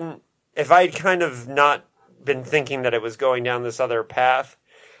kind of not been thinking that it was going down this other path,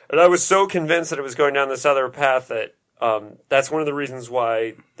 and I was so convinced that it was going down this other path that that's one of the reasons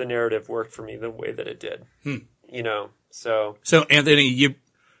why the narrative worked for me the way that it did. So Anthony,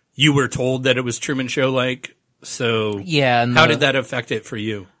 you were told that it was Truman Show-like, so yeah. How did that affect it for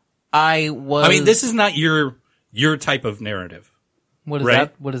you? I mean, this is not your type of narrative. What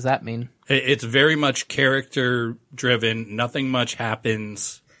does that mean? It's very much character driven. Nothing much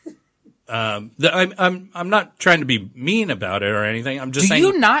happens. I'm not trying to be mean about it or anything. I'm just saying. Do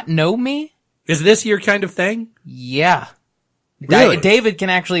you not know me? Is this your kind of thing? Yeah. Really? David can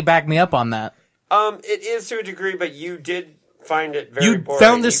actually back me up on that. It is to a degree, but you did find it very boring. You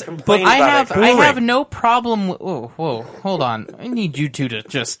found this book. I have no problem. Whoa, hold on. I need you two to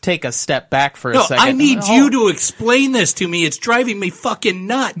just take a step back for a second. I need you to explain this to me. It's driving me fucking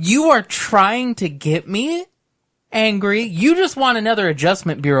nuts. You are trying to get me angry. You just want another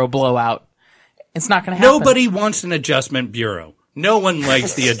Adjustment Bureau blowout. It's not going to happen. Nobody wants an Adjustment Bureau. No one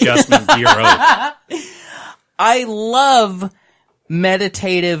likes the Adjustment Bureau. I love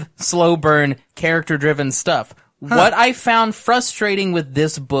meditative, slow burn, character-driven stuff. What I found frustrating with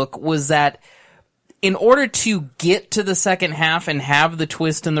this book was that in order to get to the second half and have the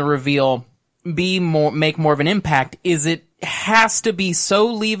twist and the reveal make more of an impact, it has to be so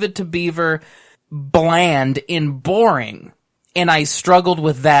Leave It to Beaver bland and boring. And I struggled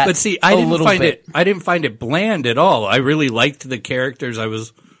with that. But see, I didn't find it bland at all. I really liked the characters. I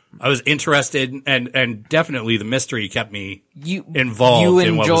was interested, and definitely the mystery kept me involved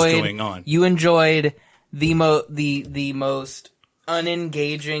in what was going on. You enjoyed the most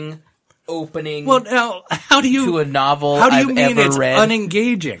unengaging opening. Well, now to a novel I've ever read.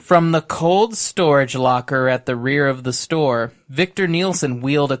 Unengaging? From the cold storage locker at the rear of the store, Victor Nielsen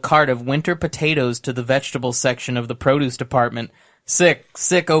wheeled a cart of winter potatoes to the vegetable section of the produce department.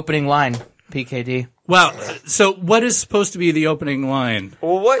 Sick opening line, PKD. Wow. So what is supposed to be the opening line?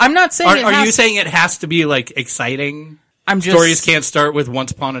 Well, what? I'm not saying Are you saying it has to be like exciting? Stories can't start with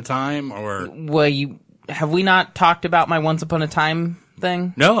Once Upon a Time, or have we not talked about my Once Upon a Time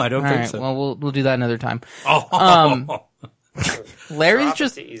thing? No, I don't think so. Well, we'll do that another time. Oh. Larry's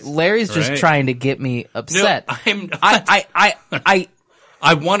just trying to get me upset. No, I'm not.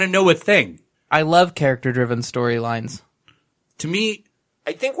 I want to know a thing. I love character-driven storylines. To me,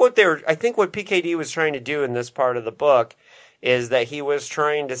 I think what PKD was trying to do in this part of the book is that he was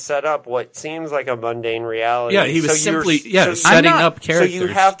trying to set up what seems like a mundane reality. Yeah, he was setting up characters. So you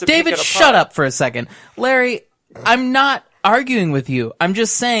have to David, shut up for a second. Larry, I'm not arguing with you. I'm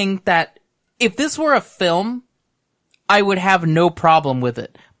just saying that if this were a film, I would have no problem with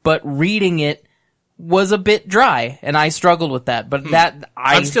it. But reading it was a bit dry, and I struggled with that. But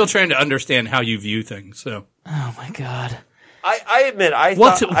I'm still trying to understand how you view things. So, oh my god, I admit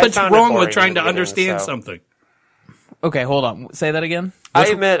what's wrong with trying to understand something? Okay, hold on. Say that again. I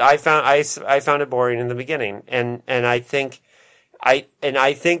admit I found it boring in the beginning, and I think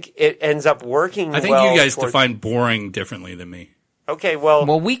it ends up working. I think you guys define boring differently than me. Okay,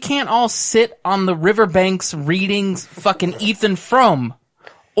 well, we can't all sit on the riverbanks reading fucking Ethan Frome,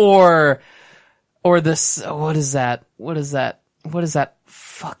 or this. What is that? What is that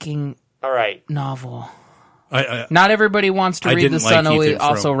fucking all right novel? Not everybody wants to I read didn't The Sun like Ethan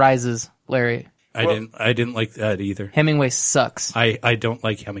Also Frome. Rises, Larry. I didn't like that either. Hemingway sucks. I don't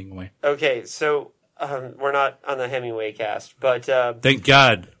like Hemingway. Okay, so we're not on the Hemingway cast, but Thank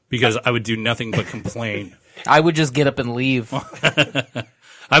God, because I would do nothing but complain. I would just get up and leave.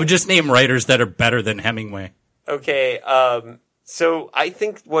 I would just name writers that are better than Hemingway. okay. So I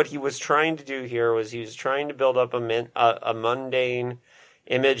think what he was trying to do here was he was trying to build up a mundane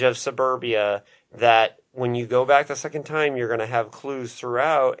image of suburbia that when you go back the second time, you're going to have clues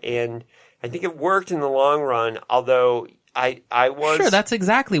throughout. And I think it worked in the long run, although I was... Sure, that's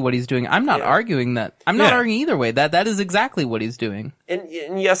exactly what he's doing. I'm not arguing that. I'm not arguing either way. That is exactly what he's doing. And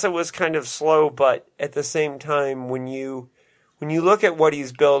yes, it was kind of slow, but at the same time, when you look at what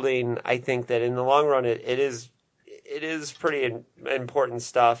he's building, I think that in the long run, it is pretty important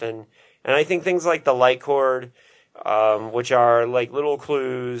stuff. And I think things like the light cord, which are like little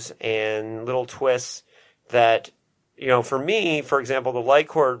clues and little twists that, for me, for example, the light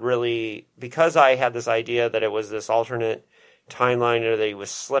cord really, because I had this idea that it was this alternate timeline or that he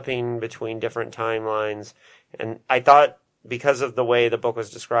was slipping between different timelines. And I thought because of the way the book was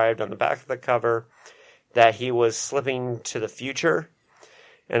described on the back of the cover, that he was slipping to the future.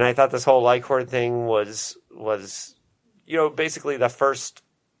 And I thought this whole light cord thing was basically the first,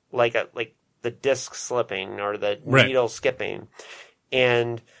 like the disc slipping or the needle skipping.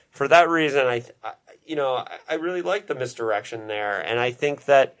 And for that reason, I really like the misdirection there. And I think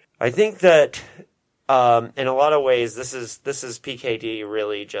that in a lot of ways, this is PKD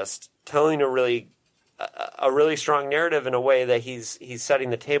really just telling a really strong narrative in a way that he's setting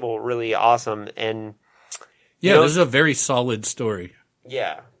the table really awesome. And this is a very solid story.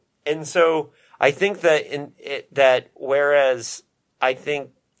 Yeah. And so I think that whereas I think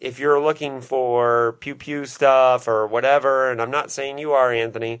if you're looking for pew stuff or whatever, and I'm not saying you are,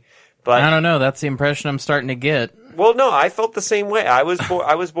 Anthony, but I don't know. That's the impression I'm starting to get. Well, no, I felt the same way. I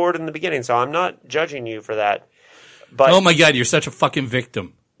was bored in the beginning, so I'm not judging you for that. But oh my God, you're such a fucking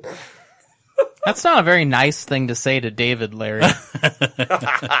victim. That's not a very nice thing to say to David, Larry.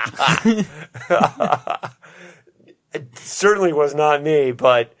 It certainly was not me,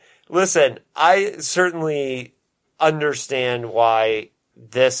 but listen, I certainly understand why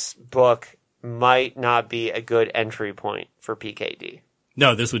this book might not be a good entry point for PKD.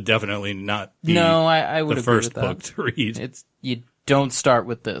 No, this would definitely not be I would the agree first with that. book to read. You don't start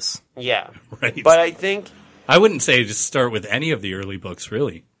with this. Yeah. Right. But I think... I wouldn't say just start with any of the early books,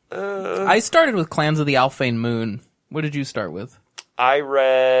 really. I started with Clans of the Alphane Moon. What did you start with? I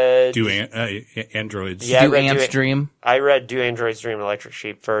read... Androids. Yeah, Do Ants Dream? I read Do Androids Dream Electric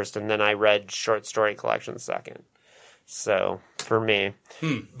Sheep first, and then I read Short Story Collection second. So, for me.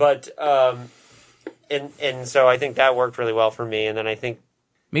 But, and so I think that worked really well for me, and then I think...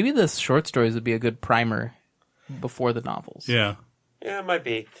 Maybe the short stories would be a good primer before the novels. Yeah. Yeah, it might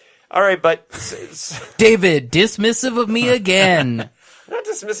be. All right, but... David, dismissive of me again. I'm not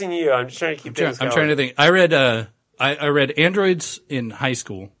dismissing you. I'm just trying to keep things going. I'm trying to think. I read Androids in high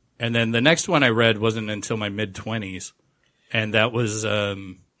school, and then the next one I read wasn't until my mid-20s, and that was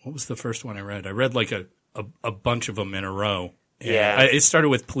what was the first one I read? I read like a bunch of them in a row. Yeah. It started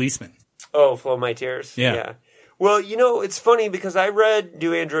with Policeman. Oh, Flow My Tears? Yeah. Well, it's funny because I read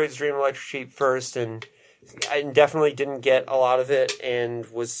Do Androids Dream Electric Sheep first, and I definitely didn't get a lot of it, and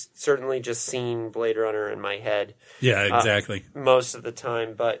was certainly just seeing Blade Runner in my head. Yeah, exactly. Most of the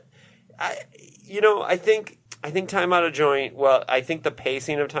time, but I think Time Out of Joint. Well, I think the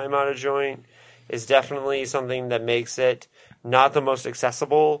pacing of Time Out of Joint is definitely something that makes it not the most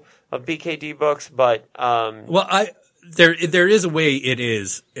accessible of PKD books, but there is a way it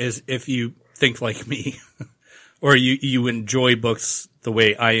is if you think like me, or you enjoy books the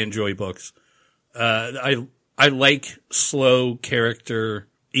way I enjoy books. I like slow character,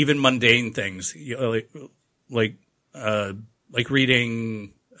 even mundane things, like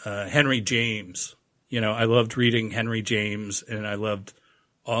reading Henry James. I loved reading Henry James, and I loved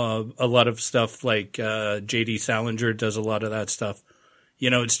a lot of stuff like J.D. Salinger does a lot of that stuff.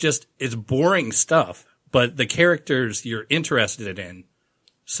 It's boring stuff, but the characters you're interested in,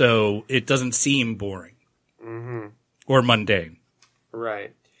 so it doesn't seem boring or mundane.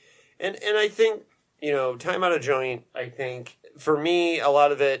 Right. And I think, Time Out of Joint, I think, for me, a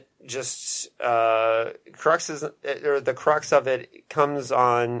lot of it just, the crux of it comes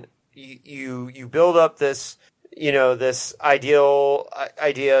on, you build up this, this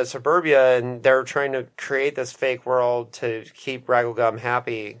idea of suburbia, and they're trying to create this fake world to keep Ragglegum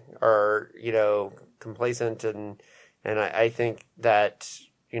happy or, complacent. And I think that,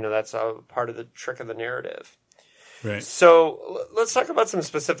 that's a part of the trick of the narrative. Right. So let's talk about some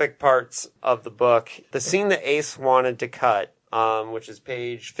specific parts of the book. The scene that Ace wanted to cut, which is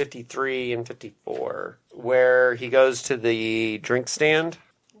page 53 and 54, where he goes to the drink stand.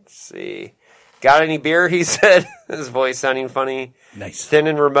 Let's see. Got any beer, he said, his voice sounding funny. Nice. Thin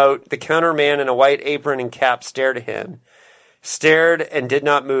and remote, the counterman in a white apron and cap stared at him. Stared and did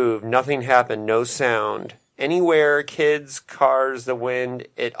not move. Nothing happened. No sound. Anywhere, kids, cars, the wind,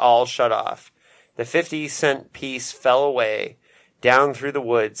 it all shut off. The 50-cent piece fell away, down through the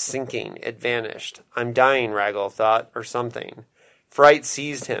woods, sinking. It vanished. I'm dying, Raggle thought, or something. Fright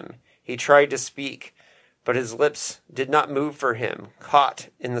seized him. He tried to speak, but his lips did not move for him, caught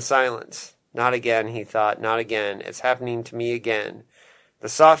in the silence. Not again, he thought, not again. It's happening to me again. The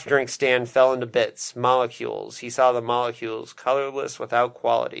soft drink stand fell into bits, molecules. He saw the molecules, colorless, without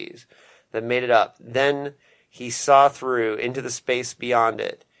qualities, that made it up. Then he saw through into the space beyond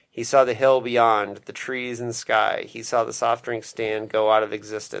it. He saw the hill beyond, the trees and sky. He saw the soft drink stand go out of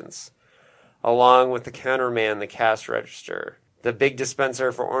existence. Along with the counterman, the cash register, the big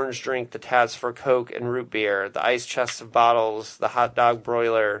dispenser for orange drink, the taps for Coke and root beer, the ice chests of bottles, the hot dog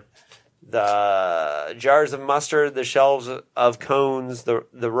broiler, the jars of mustard, the shelves of cones, the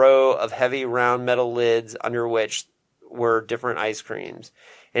row of heavy round metal lids under which were different ice creams.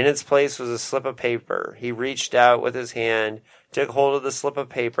 In its place was a slip of paper. He reached out with his hand, took hold of the slip of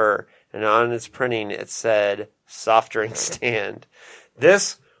paper, and on its printing it said, soft drink stand.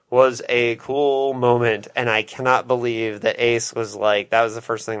 This was a cool moment, and I cannot believe that Ace was like, that was the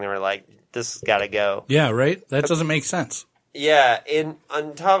first thing they were like, this has got to go. Yeah, right? That doesn't make sense. Yeah,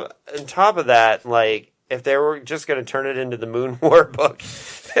 on top of that, like, if they were just going to turn it into the Moon War book,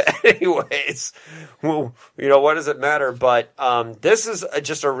 anyways, well, what does it matter? But this is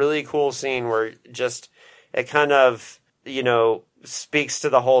just a really cool scene where just it kind of, speaks to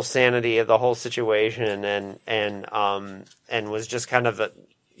the whole sanity of the whole situation, and was just kind of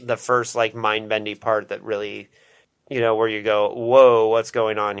the first like mind-bending part that really, where you go, whoa, what's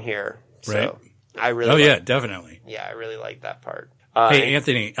going on here? Right. So I really, definitely. Yeah, I really like that part. Hey,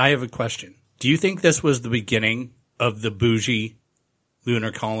 Anthony, I have a question. Do you think this was the beginning of the bougie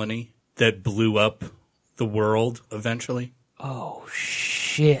lunar colony that blew up the world eventually? Oh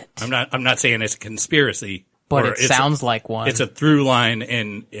shit! I'm not saying it's a conspiracy, but it sounds like one. It's a through line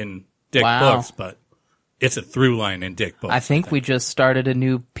in Dick books, but it's a through line in Dick books. I think we just started a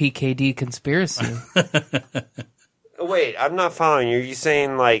new PKD conspiracy. Wait, I'm not following you. Are you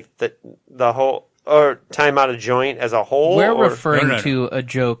saying like the whole or Time Out of Joint as a whole? We're referring to a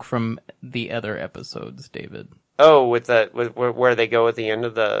joke from the other episodes, David. Oh, with where they go at the end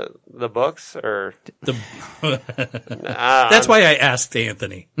of the books, or that's why I asked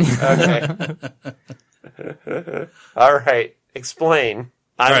Anthony. Okay. All right, explain.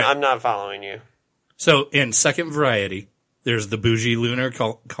 I'm not following you. So in Second Variety, there's the bougie lunar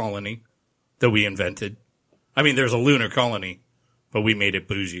colony that we invented. I mean, there's a lunar colony, but we made it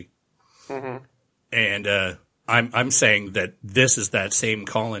bougie. Mm-hmm. And I'm saying that this is that same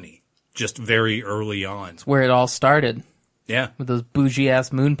colony, just very early on. It's where it all started. Yeah. With those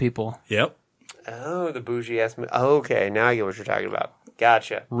bougie-ass moon people. Yep. Oh, the bougie-ass moon. Oh, okay, now I get what you're talking about.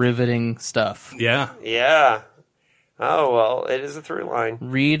 Gotcha. Riveting stuff. Yeah. Yeah. Oh, well, it is a through line.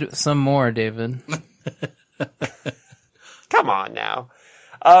 Read some more, David. Come on now.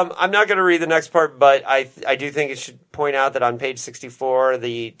 I'm not going to read the next part, but I do think it should point out that on page 64,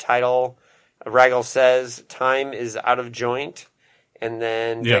 the title, Raggle says, time is out of joint. And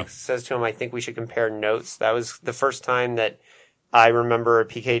then Dick says to him, I think we should compare notes. That was the first time that I remember a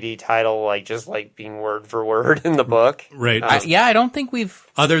PKD title just being word for word in the book. Right. I don't think we've...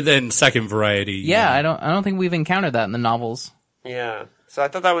 Other than Second Variety. Yeah, I don't think we've encountered that in the novels. Yeah. So I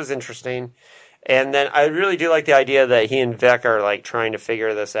thought that was interesting. And then I really do like the idea that he and Vic are trying to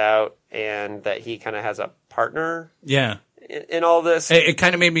figure this out, and that he kind of has a partner. Yeah. In all this. It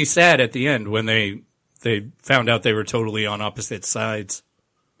kind of made me sad at the end when they found out they were totally on opposite sides.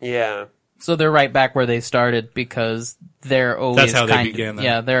 Yeah. So they're right back where they started because they're always That's how they began that.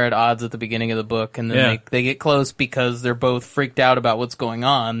 Yeah, they're at odds at the beginning of the book, and then they get close because they're both freaked out about what's going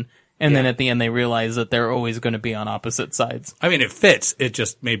on, and then at the end they realize that they're always going to be on opposite sides. I mean, it fits. It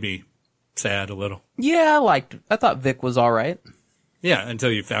just made me sad a little. Yeah, I thought Vic was all right. Yeah,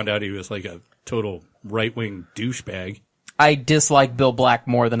 until you found out he was like a total right-wing douchebag. I dislike Bill Black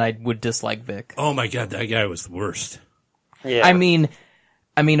more than I would dislike Vic. Oh my god, that guy was the worst. Yeah. I mean,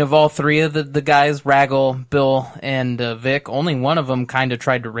 of all three of the guys, Raggle, Bill, and Vic, only one of them kind of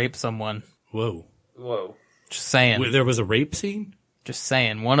tried to rape someone. Whoa. Just saying. There was a rape scene? Just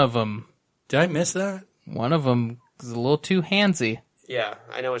saying. One of them... Did I miss that? One of them was a little too handsy. Yeah,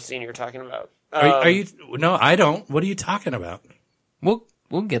 I know what scene you're talking about. Are you? No, I don't. What are you talking about?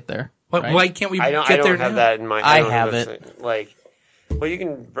 We'll get there. Why, why can't we I get don't there have now? that in mind. I don't have it. Like, well, you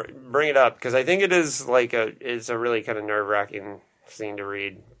can bring it up because I think it is like it's a really kind of nerve wracking scene to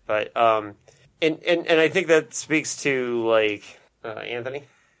read. But and I think that speaks to like Anthony.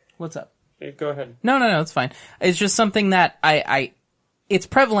 What's up? Go ahead. No, it's fine. It's just something that it's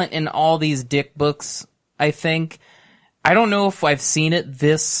prevalent in all these dick books, I think. I don't know if I've seen it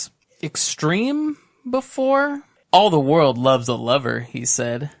this extreme before. All the world loves a lover, he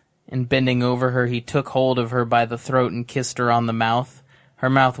said. And bending over her, he took hold of her by the throat and kissed her on the mouth. Her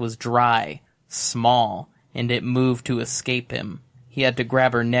mouth was dry, small, and it moved to escape him. He had to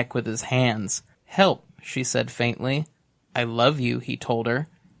grab her neck with his hands. Help, she said faintly. I love you, he told her.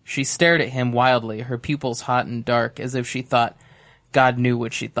 She stared at him wildly, her pupils hot and dark, as if she thought. God knew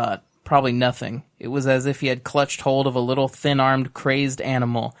what she thought. Probably nothing. It was as if he had clutched hold of a little thin-armed, crazed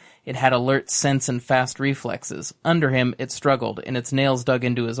animal. It had alert sense and fast reflexes. Under him, it struggled, and its nails dug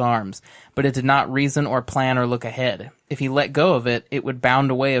into his arms. But it did not reason or plan or look ahead. If he let go of it, it would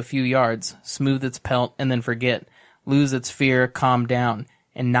bound away a few yards, smooth its pelt, and then forget, lose its fear, calm down,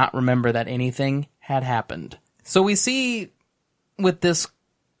 and not remember that anything had happened. So we see with this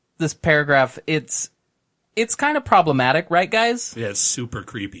paragraph, it's kind of problematic, right, guys? Yeah, it's super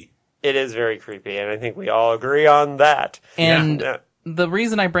creepy. It is very creepy, and I think we all agree on that. And Yeah. the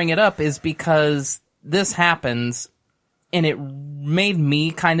reason I bring it up is because this happens, and it made me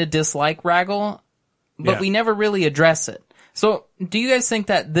kind of dislike Raggle, but Yeah. we never really address it. So, do you guys think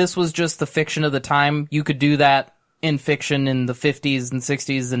that this was just the fiction of the time? You could do that in fiction in the 50s and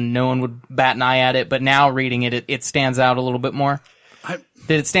 60s, and no one would bat an eye at it, but now reading it, it stands out a little bit more?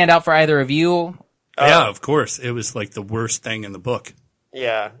 Did it stand out for either of you? Yeah, of course. It was like the worst thing in the book.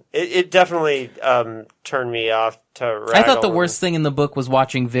 Yeah, it definitely turned me off to Raggle. I thought the worst thing in the book was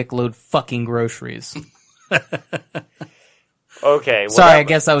watching Vic load fucking groceries. Okay. Well, Sorry, I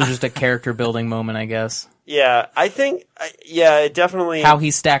guess that was just a character building moment, I guess. Yeah, I think, it definitely... How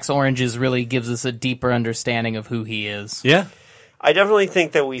he stacks oranges really gives us a deeper understanding of who he is. Yeah. I definitely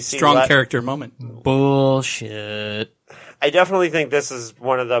think that we see... Strong character moment. Bullshit. I definitely think this is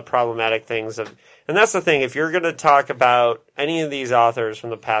one of the problematic things of... And that's the thing, if you're going to talk about any of these authors from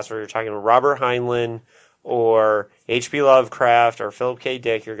the past, where you're talking about Robert Heinlein or H.P. Lovecraft or Philip K.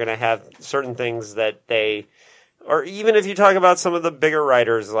 Dick, you're going to have certain things that they... Or even if you talk about some of the bigger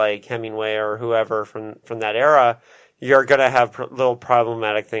writers like Hemingway or whoever from that era, you're going to have little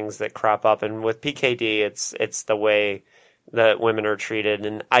problematic things that crop up. And with PKD, it's the way that women are treated.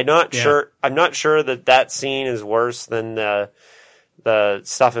 And I'm not sure that scene is worse than the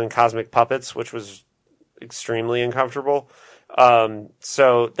stuff in Cosmic Puppets, which was extremely uncomfortable.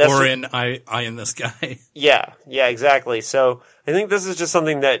 So that's in I in the Sky. Yeah, exactly. So I think this is just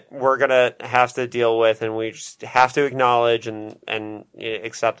something that we're gonna have to deal with, and we just have to acknowledge and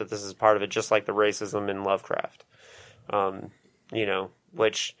accept that this is part of it, just like the racism in Lovecraft.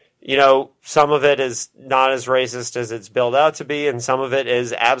 Which some of it is not as racist as it's billed out to be, and some of it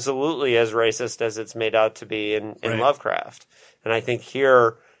is absolutely as racist as it's made out to be in Right. Lovecraft. And I think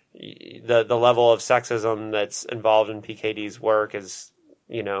here, the level of sexism that's involved in PKD's work is,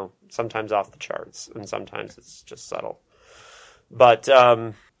 sometimes off the charts, and sometimes it's just subtle. But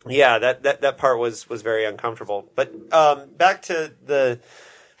that part was very uncomfortable. But back to the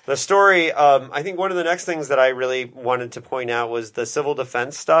story. I think one of the next things that I really wanted to point out was the civil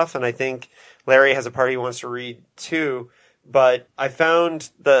defense stuff, and I think Larry has a part he wants to read too. But I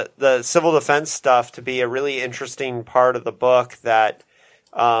found the civil defense stuff to be a really interesting part of the book that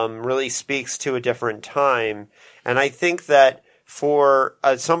really speaks to a different time. And I think that for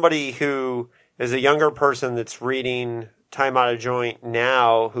somebody who is a younger person that's reading Time Out of Joint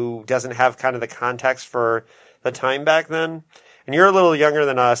now, who doesn't have kind of the context for the time back then, and you're a little younger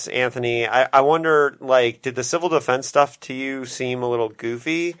than us, Anthony, I wonder, did the civil defense stuff to you seem a little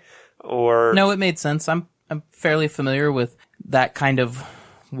goofy? Or No, it made sense. I'm fairly familiar with that kind of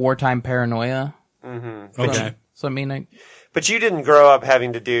wartime paranoia. Mm-hmm. Okay. So, I mean, But you didn't grow up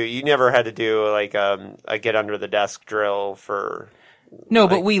you never had to do a get under the desk drill for... No,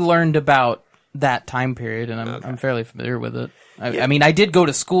 but we learned about that time period, and I'm fairly familiar with it. I mean, I did go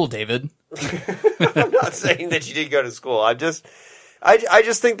to school, David. I'm not saying that you did go to school. I just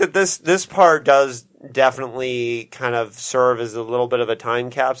think that this part does definitely kind of serve as a little bit of a time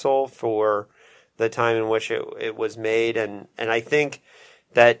capsule for the time in which it was made, and I think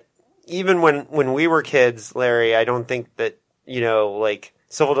that even when we were kids, Larry, I don't think that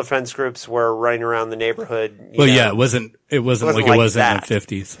civil defense groups were running around the neighborhood. Well, yeah, it wasn't like it was in that. the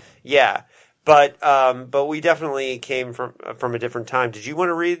 50s. Yeah. But we definitely came from a different time. Did you want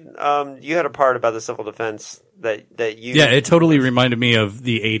to read? You had a part about the civil defense that you. Yeah, it totally reminded me of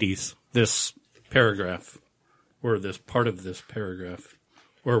the 80s. This paragraph, or this part of this paragraph,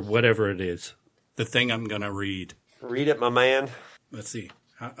 or whatever it is. The thing I'm gonna read. Read it, my man. Let's see.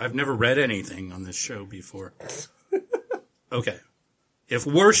 I've never read anything on this show before. Okay. If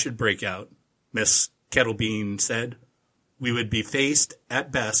war should break out, Miss Kettlebean said, we would be faced,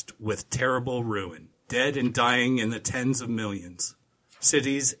 at best, with terrible ruin. Dead and dying in the tens of millions.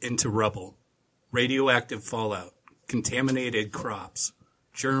 Cities into rubble. Radioactive fallout. Contaminated crops.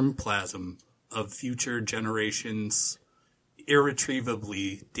 Germ plasm of future generations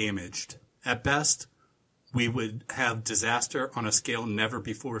irretrievably damaged. At best, we would have disaster on a scale never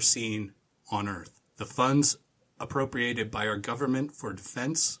before seen on Earth. The funds appropriated by our government for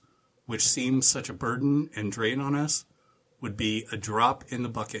defense, which seems such a burden and drain on us, would be a drop in the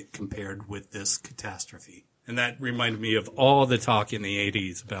bucket compared with this catastrophe. And that reminded me of all the talk in the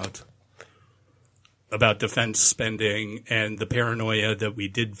 80s about defense spending and the paranoia that we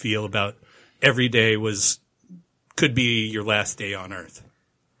did feel about every day could be your last day on Earth.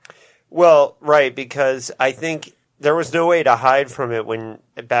 Well, right, because I think there was no way to hide from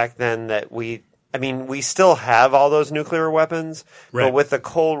it back then that we still have all those nuclear weapons, right. But with the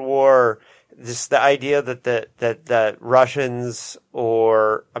Cold War, the idea that the Russians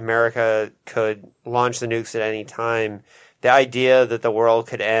or America could launch the nukes at any time, the idea that the world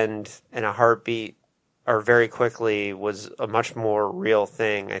could end in a heartbeat or very quickly was a much more real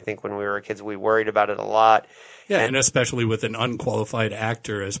thing. I think when we were kids, we worried about it a lot. Yeah, and especially with an unqualified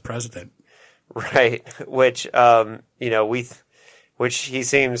actor as president. Right, which he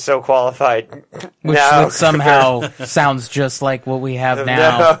seems so qualified which now. Somehow sounds just like what we have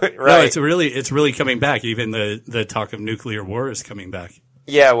now. Right. No, it's really coming back. Even the talk of nuclear war is coming back.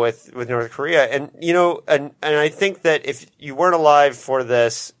 Yeah, with North Korea. And and I think that if you weren't alive for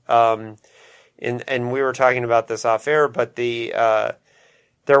this, and we were talking about this off air, but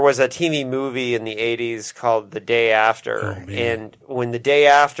there was a TV movie in the 80s called The Day After. Oh, man. And when The Day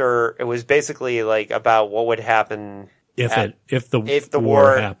After, it was basically like about what would happen if the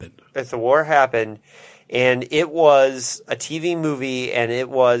war happened. If the war happened. And it was a TV movie, and it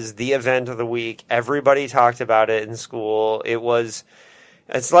was the event of the week. Everybody talked about it in school.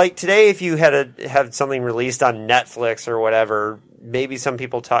 It's like today if you had something released on Netflix or whatever, maybe some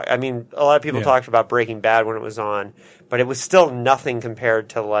people a lot of people talked about Breaking Bad when it was on, but it was still nothing compared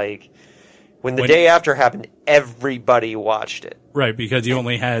to like when The Day After happened, everybody watched it. Right, because you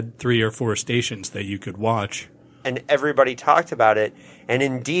only had 3 or 4 stations that you could watch. And everybody talked about it. And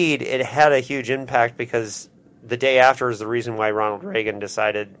indeed, it had a huge impact because The Day After is the reason why Ronald Reagan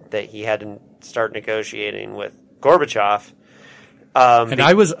decided that he had to start negotiating with Gorbachev. And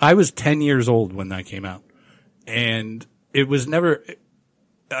I was 10 years old when that came out. And it was never,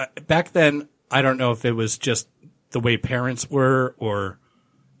 back then, I don't know if it was just the way parents were or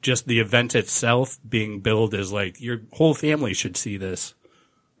just the event itself being billed as like, your whole family should see this.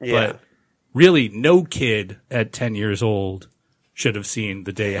 Yeah. But really, no kid at 10 years old should have seen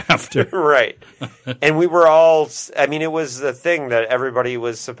The Day After. Right. And we were all, it was the thing that everybody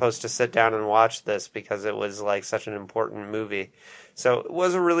was supposed to sit down and watch this because it was like such an important movie. So it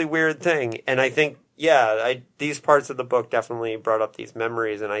was a really weird thing. And I think, these parts of the book definitely brought up these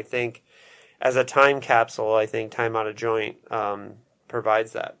memories. And I think as a time capsule, I think Time Out of Joint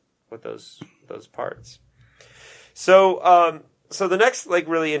provides that with those parts. So the next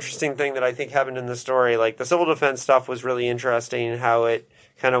really interesting thing that I think happened in the story, like the civil defense stuff was really interesting, how it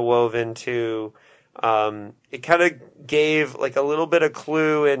kind of wove into, it kind of gave like a little bit of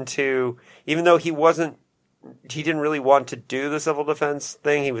clue into, even though he didn't really want to do the civil defense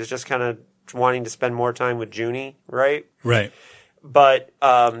thing, he was just kind of wanting to spend more time with Junie, right? Right. But,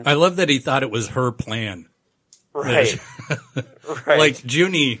 I love that he thought it was her plan. Right. Right. Like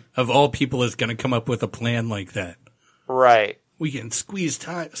Junie, of all people, is going to come up with a plan like that. Right. We can squeeze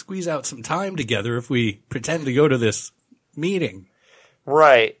out some time together if we pretend to go to this meeting.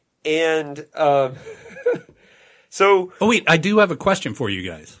 Right. And, so. Oh, wait, I do have a question for you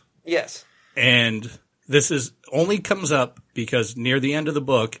guys. Yes. And this only comes up because near the end of the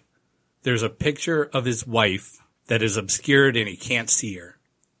book, there's a picture of his wife that is obscured and he can't see her.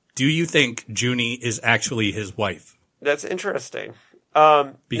 Do you think Junie is actually his wife? That's interesting.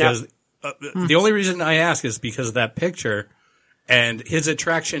 Because the only reason I ask is because of that picture, and his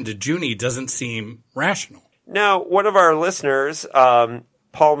attraction to Junie doesn't seem rational. Now, one of our listeners,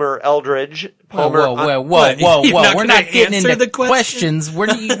 Palmer Eldridge. Whoa! We're not getting into questions. We're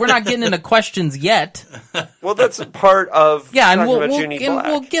not getting into questions yet. Well, that's part of and talking we'll about Junie Black.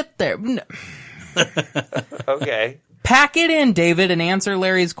 we'll get there. No. Okay. Pack it in, David, and answer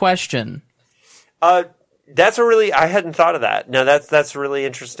Larry's question. That's I hadn't thought of that. No, that's a really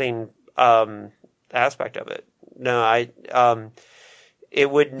interesting, aspect of it. No, it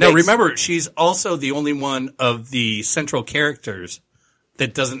would No, remember, she's also the only one of the central characters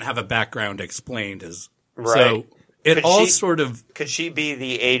that doesn't have a background explained as, Right. so it Could all she- sort of, Could she be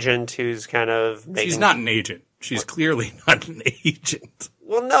the agent who's kind of making... she's not an agent. She's clearly not an agent.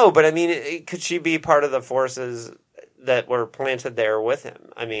 Well, no, but I mean, could she be part of the forces that were planted there with him?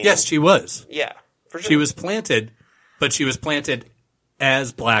 I mean... Yes, she was. Yeah, for sure. She was planted, but she was planted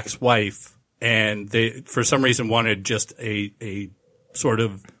as Black's wife, and they, for some reason, wanted just a sort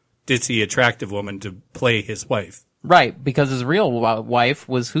of ditzy, attractive woman to play his wife. Right, because his real wife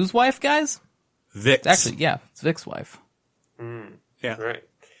was whose wife, guys? Vix. Actually, yeah, it's Vic's wife. Yeah. Right.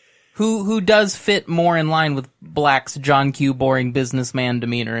 Who does fit more in line with Black's John Q. boring businessman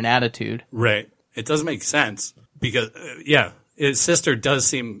demeanor and attitude. Right. It does make sense because, his sister does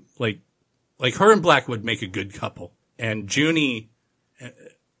seem like her and Black would make a good couple. And Junie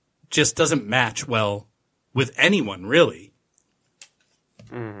just doesn't match well with anyone, really.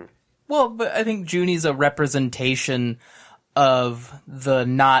 Well, but I think Junie's a representation of the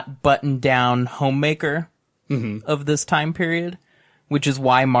not buttoned down homemaker of this time period, which is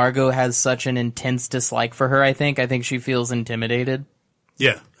why Margot has such an intense dislike for her, I think. I think she feels intimidated.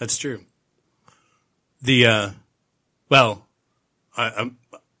 Yeah, that's true. The, well, I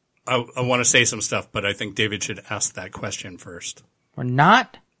want to say some stuff, but I think David should ask that question first. We're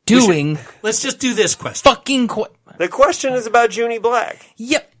not doing Let's just do this question. fucking The question is about Junie Black.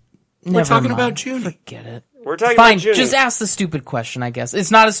 Yep. We're talking about Junie. Forget it. We're talking Fine, about Junie. just ask the stupid question, I guess. It's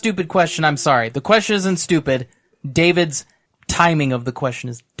not a stupid question, I'm sorry. The question isn't stupid. David's timing of the question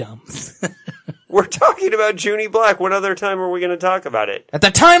is dumb. We're talking about Junie Black. What other time are we going to talk about it? At the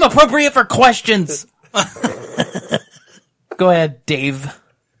time appropriate for questions! Go ahead, Dave.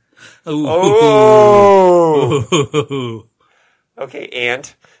 Ooh. Oh. Okay,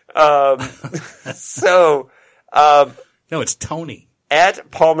 Ant. So, No, it's Tony. at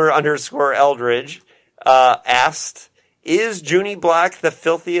Palmer_Eldridge asked, is Junie Black the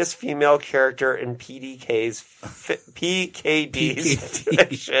filthiest female character in PKD's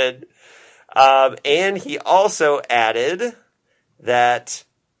fiction? And he also added that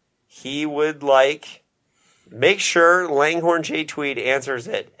he would make sure Langhorne J. Tweed answers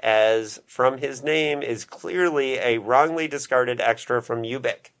it, as from his name is clearly a wrongly discarded extra from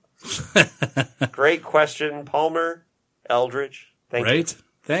Ubik. Great question, Palmer Eldridge. Thank you. Right?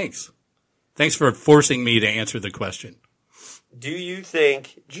 Thanks. Thanks for forcing me to answer the question. Do you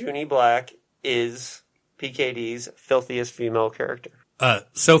think Junie Black is PKD's filthiest female character?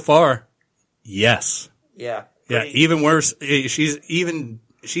 So far, yes. Yeah. Yeah, Pretty- even worse. She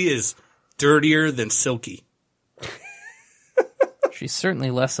is dirtier than Silky. She's certainly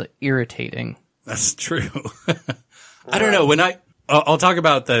less irritating. That's true. I don't know. I'll talk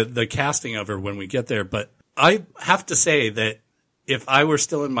about the casting of her when we get there, but I have to say that if I were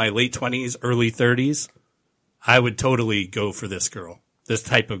still in my late 20s, early 30s, I would totally go for this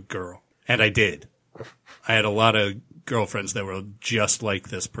type of girl. And I did. I had a lot of girlfriends that were just like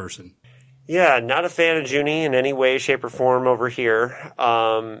this person. Yeah, not a fan of Junie in any way, shape, or form over here.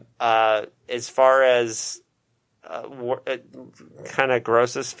 As far as kind of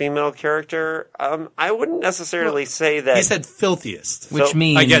grossest female character, I wouldn't necessarily say that. He said filthiest. Which So,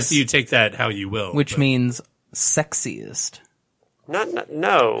 means... I guess you take that how you will. Which but- means sexiest.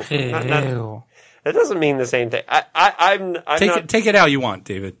 No. Ew. That doesn't mean the same thing. I'm not... Take it how you want,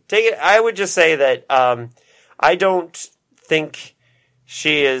 David. I would just say that I don't think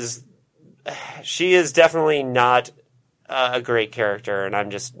she is definitely not a great character, and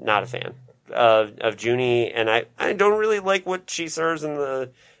I'm just not a fan of Junie, and I don't really like what she serves I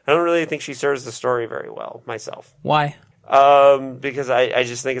don't really think she serves the story very well myself. Why? Because I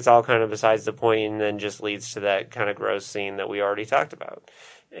just think it's all kind of besides the point, and then just leads to that kind of gross scene that we already talked about.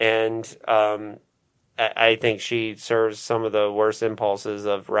 And I think she serves some of the worst impulses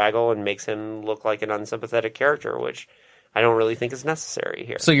of Raggle and makes him look like an unsympathetic character, which I don't really think is necessary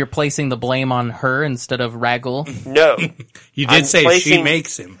here. So you're placing the blame on her instead of Raggle? No. You did I'm say she placing-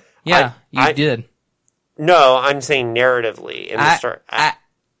 makes him. Yeah, you I- did. No, I'm saying narratively in the story.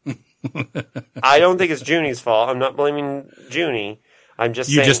 I don't think it's Junie's fault. I'm not blaming Junie. I'm just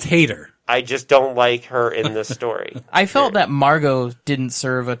You saying just hate her. I just don't like her in this story. I felt that Margot didn't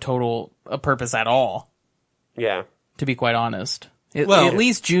serve a purpose at all, Yeah. to be quite honest. Well- At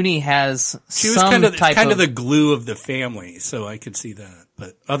least Junie has She was some kind type of the glue of the family, so I could see that.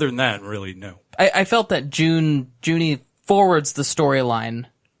 But other than that, really, no. I felt that Junie forwards the storyline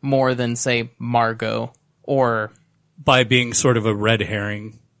more than, say, Margot or... By being sort of a red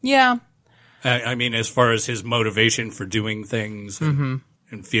herring. Yeah. I mean, as far as his motivation for doing things and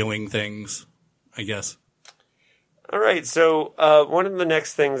feeling things, I guess. All right, so one of the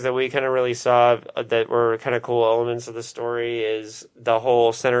next things that we kind of really saw that were kind of cool elements of the story is the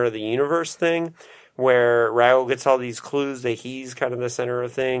whole center of the universe thing, where Raggle gets all these clues that he's kind of the center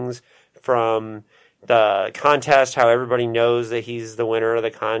of things, from the contest, how everybody knows that he's the winner of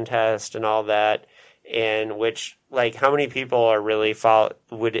the contest and all that, and which, like, how many people are really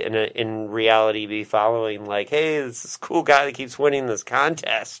would in reality be following, like, hey, this cool guy that keeps winning this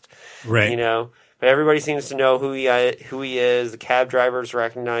contest, Right. you know? But everybody seems to know who he is. The cab drivers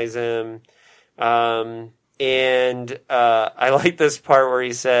recognize him. And I like this part where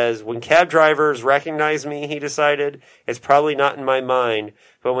he says, when cab drivers recognize me, he decided, it's probably not in my mind.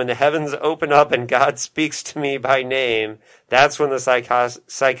 But when the heavens open up and God speaks to me by name, that's when the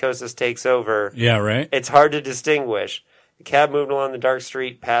psychosis takes over. Yeah, right? It's hard to distinguish. The cab moved along the dark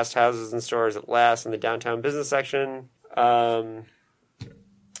street, past houses and stores at last in the downtown business section.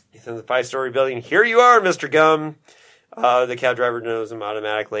 He's in the 5-story building. Here you are, Mr. Gum. The cab driver knows him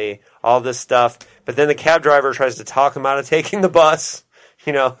automatically. All this stuff. But then the cab driver tries to talk him out of taking the bus.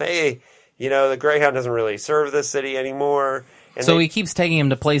 You know, hey, you know, the Greyhound doesn't really serve this city anymore. And So he keeps taking him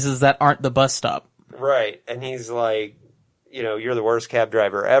to places that aren't the bus stop. Right. And he's like, you know, you're the worst cab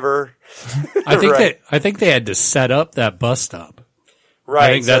driver ever. I think they had to set up that bus stop. Right.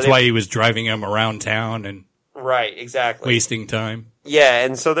 I think that's why he was driving him around town and Right, exactly. wasting time. Yeah,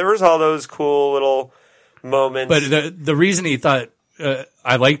 and so there was all those cool little moments. But the reason he thought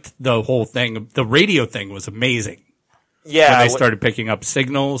I liked the whole thing, the radio thing was amazing. Yeah. When they started picking up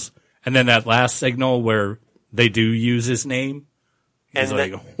signals, and then that last signal where they do use his name, he's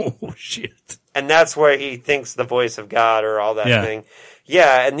like, oh, shit. And that's where he thinks the voice of God or all that Yeah. thing.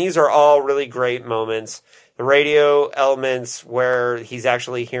 Yeah, and these are all really great moments. The radio elements where he's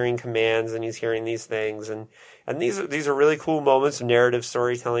actually hearing commands and he's hearing these things, and these are really cool moments of narrative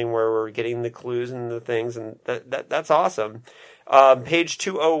storytelling where we're getting the clues and the things, and that's awesome. Page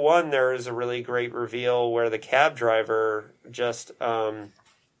 201, there is a really great reveal where the cab driver just well,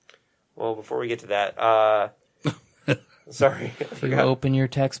 before we get to that, sorry, I If you forgot. open your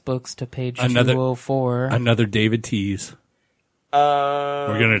textbooks to page Another- 204. Another David tease.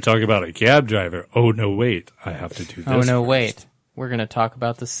 We're going to talk about a cab driver. Oh, no, wait. I have to do this. Oh, no, first. wait. We're going to talk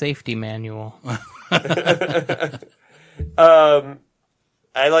about the safety manual. I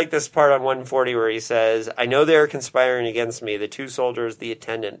like this part on 140 where he says, I know they are conspiring against me, the 2 soldiers, the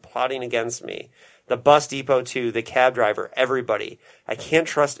attendant, plotting against me, the bus depot too, the cab driver, everybody. I can't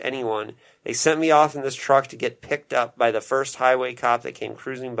trust anyone. They sent me off in this truck to get picked up by the first highway cop that came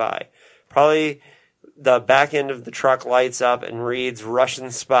cruising by. Probably the back end of the truck lights up and reads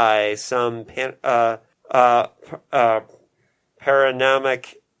Russian spy, some paranamic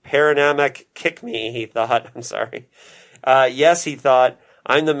kick me, he thought. I'm sorry. Yes, he thought,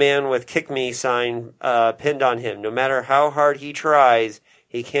 I'm the man with kick me sign pinned on him. No matter how hard he tries,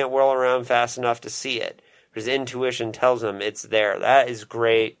 he can't whirl around fast enough to see it. His intuition tells him it's there. That is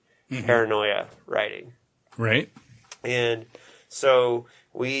great paranoia writing. Right? And so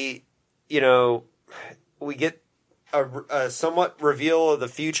we get a somewhat reveal of the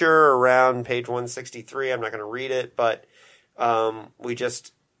future around page 163. I'm not going to read it, but we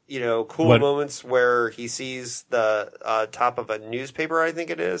just, cool moments where he sees the top of a newspaper, I think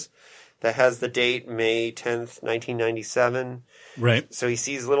it is, that has the date May 10th, 1997. Right. So he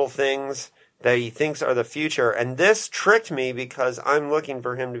sees little things that he thinks are the future. And this tricked me because I'm looking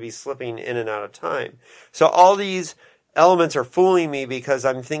for him to be slipping in and out of time. So all these elements are fooling me because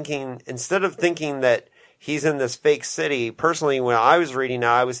I'm thinking, instead of thinking that he's in this fake city, personally, when I was reading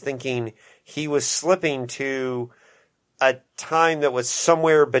now, I was thinking he was slipping to a time that was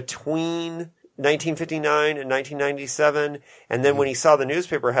somewhere between 1959 and 1997. And then when he saw the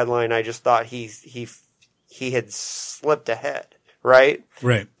newspaper headline, I just thought he had slipped ahead. Right?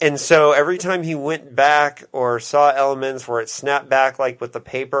 Right. And so every time he went back or saw elements where it snapped back, like with the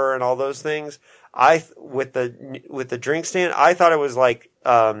paper and all those things, with the drink stand, I thought it was like,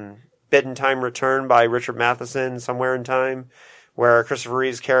 Bid in Time Return by Richard Matheson, Somewhere in Time, where Christopher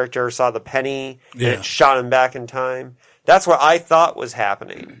Reeve's character saw the penny and it shot him back in time. That's what I thought was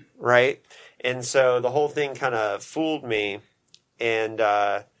happening. Right? And so the whole thing kind of fooled me. And,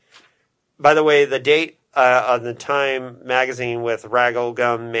 by the way, the date, on the Time magazine with Raggle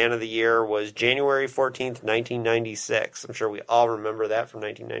Gum Man of the Year was January 14th, 1996. I'm sure we all remember that from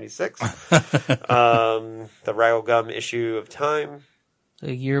 1996. The Raggle Gum issue of Time.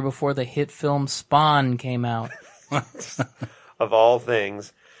 The year before the hit film Spawn came out. Of all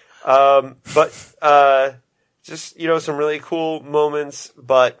things. Just, some really cool moments.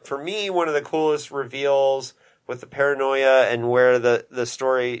 But for me, one of the coolest reveals with the paranoia and where the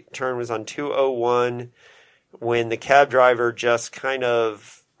story turned was on 201, when the cab driver just kind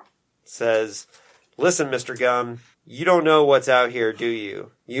of says, "Listen, Mr. Gum, you don't know what's out here, do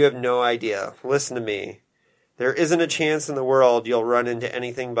you? You have no idea. Listen to me. There isn't a chance in the world you'll run into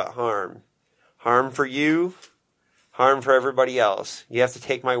anything but harm. Harm for you, harm for everybody else. You have to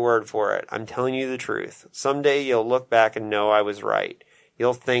take my word for it. I'm telling you the truth. Someday you'll look back and know I was right.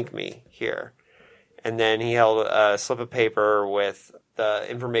 You'll thank me. Here." And then he held a slip of paper with the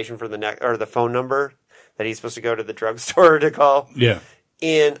information for the phone number that he's supposed to go to the drugstore to call. Yeah.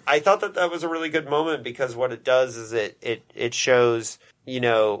 And I thought that was a really good moment, because what it does is it shows,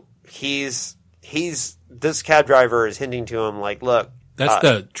 this cab driver is hinting to him, like, look. That's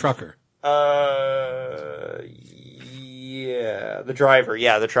the trucker. Yeah, the driver.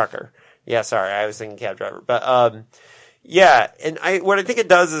 Yeah, the trucker. Yeah, sorry, I was thinking cab driver. But, yeah, and what I think it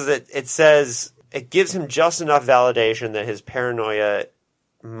does is it says, it gives him just enough validation that his paranoia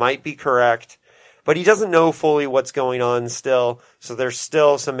might be correct, but he doesn't know fully what's going on still, so there's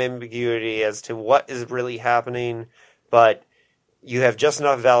still some ambiguity as to what is really happening, but you have just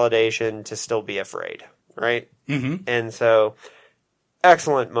enough validation to still be afraid, right? Mm-hmm. And so,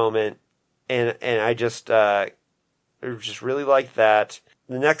 excellent moment, and I just really liked that.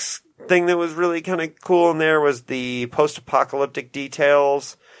 The next thing that was really kind of cool in there was the post-apocalyptic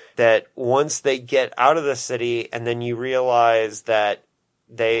details, that once they get out of the city, and then you realize that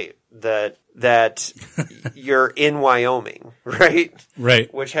that you're in Wyoming, right?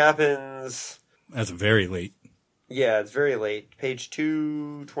 Right. Which happens. That's very late. Yeah, it's very late. Page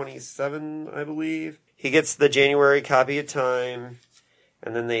 227, I believe. He gets the January copy of Time,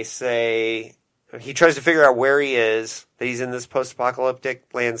 and then they say he tries to figure out where he is, that he's in this post-apocalyptic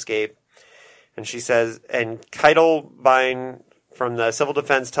landscape, and she says, and Keitelbein from the Civil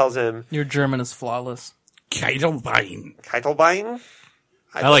Defense tells him, Your German is flawless. Keitelbein. Keitelbein?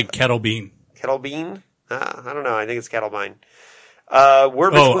 I like kettle bean. Kettlebean? I don't know. I think it's Keitelbein. I'm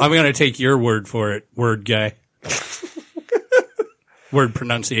going to take your word for it, word guy. Word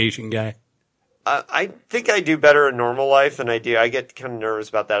pronunciation guy. I think I do better in normal life than I do. I get kind of nervous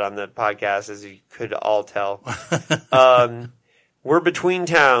about that on the podcast, as you could all tell. We're between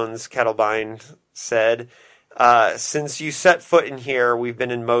towns, Kettlebein said. Since you set foot in here, we've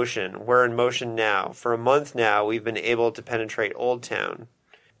been in motion. We're in motion now. For a month now, we've been able to penetrate Old Town.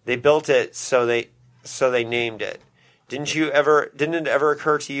 They built it, so they named it. Didn't it ever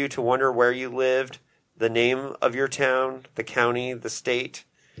occur to you to wonder where you lived, the name of your town, the county, the state?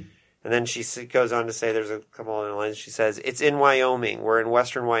 And then she goes on to say, there's a couple other lines. She says, "It's in Wyoming. We're in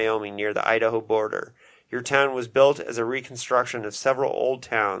western Wyoming, near the Idaho border. Your town was built as a reconstruction of several old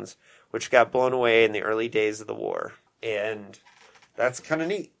towns, which got blown away in the early days of the war." And that's kind of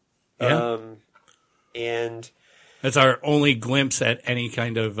neat. Yeah. And that's our only glimpse at any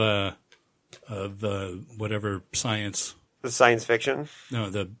kind of whatever science. The science fiction?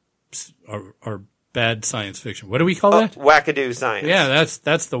 No, our bad science fiction. What do we call that? Wackadoo science. Yeah,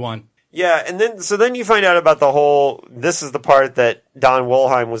 that's the one. Yeah, and then you find out about the whole, this is the part that Don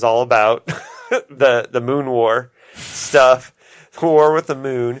Wollheim was all about, the Moon War stuff, the war with the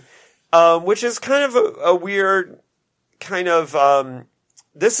moon, which is kind of a weird kind of,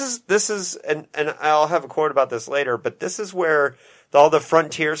 this is, and I'll have a quote about this later, but this is where all the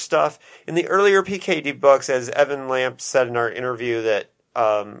frontier stuff, in the earlier PKD books, as Evan Lamp said in our interview that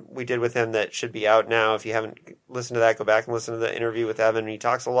we did with him that should be out now. If you haven't listened to that, go back and listen to the interview with Evan. He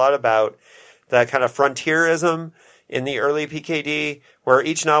talks a lot about that kind of frontierism in the early PKD, where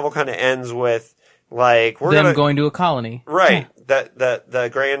each novel kind of ends with, like, we're going to a colony. Right. Yeah. The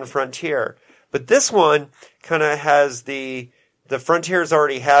grand frontier. But this one kind of has the frontier's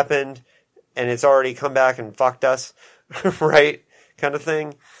already happened and it's already come back and fucked us, right? Kind of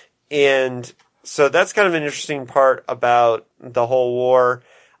thing. And so that's kind of an interesting part about the whole war.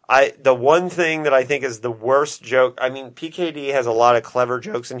 The one thing that I think is the worst joke, I mean, PKD has a lot of clever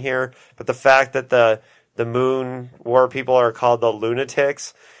jokes in here, but the fact that the Moon War people are called the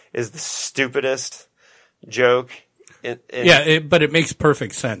lunatics is the stupidest joke. But it makes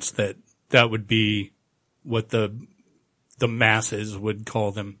perfect sense that would be what the masses would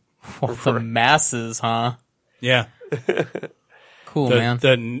call them. Well, the masses, huh? Yeah. Cool, man.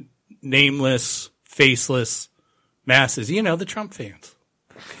 The nameless, faceless masses. The Trump fans.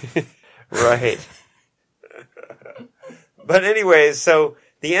 Right. But anyways, so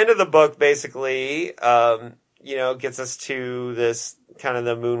the end of the book basically, gets us to this kind of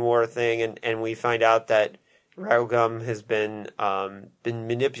the Moon War thing, and we find out that Raugum has been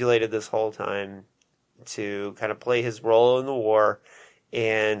manipulated this whole time to kind of play his role in the war,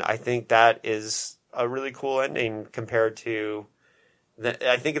 and I think that is a really cool ending compared to.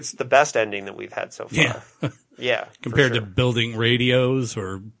 I think it's the best ending that we've had so far. Yeah. Yeah, Compared sure. to building radios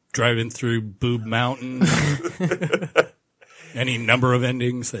or driving through Boob Mountain. Any number of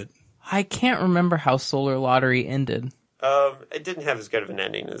endings that... I can't remember how Solar Lottery ended. It didn't have as good of an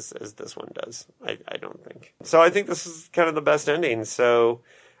ending as this one does. I don't think. So I think this is kind of the best ending. So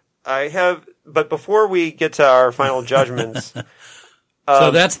but before we get to our final judgments,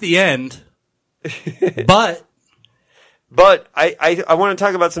 so that's the end. But I want to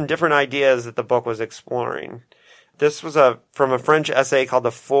talk about some different ideas that the book was exploring. This was from a French essay called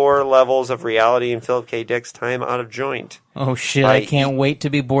The 4 Levels of Reality in Philip K. Dick's Time Out of Joint. Oh shit, I can't wait to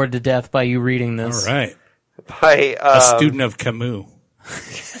be bored to death by you reading this. all right. By A student of Camus.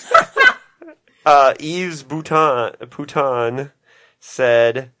 Yves Bouton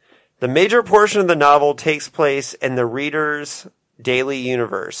said, the major portion of the novel takes place in the reader's daily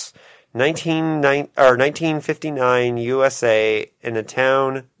universe. 1959 USA, in a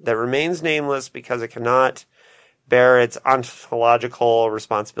town that remains nameless because it cannot bear its ontological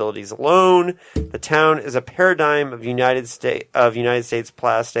responsibilities alone. The town is a paradigm of United States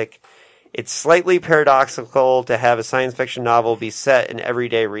plastic. It's slightly paradoxical to have a science fiction novel be set in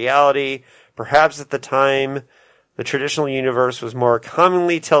everyday reality. Perhaps at the time, the traditional universe was more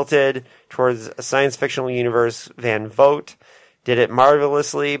commonly tilted towards a science fictional universe. Van Vogt did it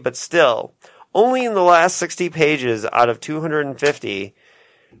marvelously, but still, only in the last 60 pages out of 250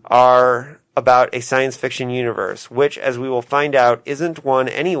 are about a science fiction universe, which, as we will find out, isn't one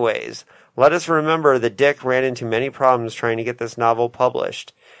anyways. Let us remember that Dick ran into many problems trying to get this novel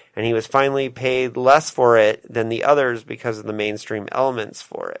published, and he was finally paid less for it than the others because of the mainstream elements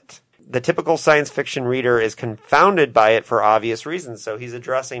for it. The typical science fiction reader is confounded by it for obvious reasons, so he's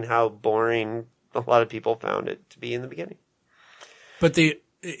addressing how boring a lot of people found it to be in the beginning. But it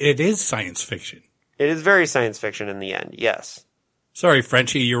is science fiction. It is very science fiction in the end, yes. Sorry,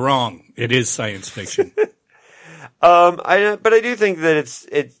 Frenchie, you're wrong. It is science fiction. But I do think that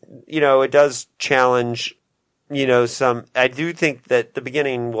it does challenge, I do think that the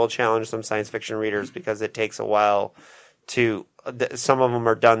beginning will challenge some science fiction readers because it takes a while some of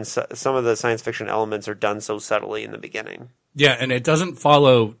the science fiction elements are done so subtly in the beginning. Yeah, and it doesn't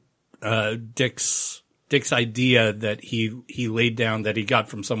follow Dick's idea that he laid down that he got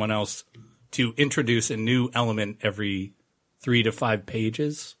from someone else to introduce a new element every 3 to 5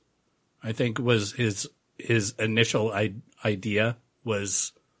 pages. I think was his initial idea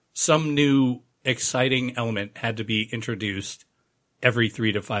was some new exciting element had to be introduced every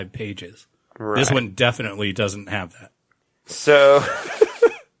 3 to 5 pages. Right. This one definitely doesn't have that. So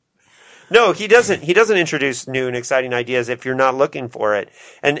no, he doesn't introduce new and exciting ideas if you're not looking for it.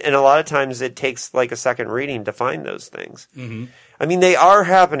 And a lot of times it takes like a second reading to find those things. Mm-hmm. I mean, they are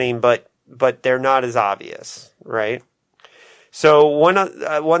happening, but they're not as obvious, right? So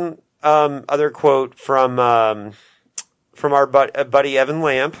one other quote from our buddy Evan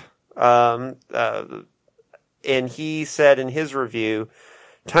Lamp, and he said in his review,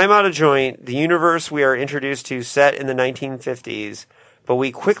 Time Out of Joint, the universe we are introduced to set in the 1950s, but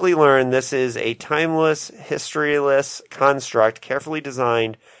we quickly learn this is a timeless, historyless construct carefully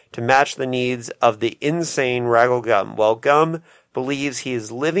designed to match the needs of the insane Raggle Gum. While Gum believes he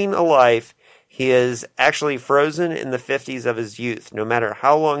is living a life, he is actually frozen in the 50s of his youth. No matter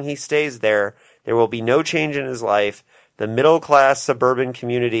how long he stays there will be no change in his life. The middle-class suburban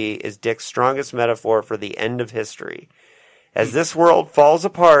community is Dick's strongest metaphor for the end of history. As this world falls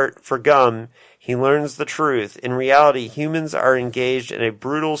apart for Gum, he learns the truth. In reality, humans are engaged in a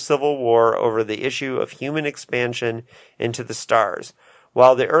brutal civil war over the issue of human expansion into the stars.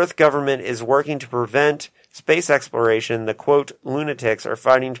 While the Earth government is working to prevent space exploration, the, quote, lunatics are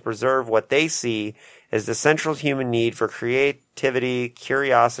fighting to preserve what they see as the central human need for creativity,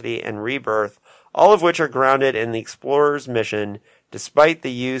 curiosity, and rebirth, all of which are grounded in the explorer's mission, despite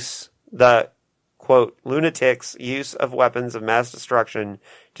the quote, lunatics' use of weapons of mass destruction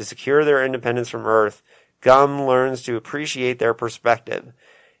to secure their independence from Earth. Gum learns to appreciate their perspective.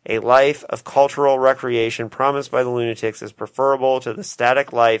 A life of cultural recreation promised by the lunatics is preferable to the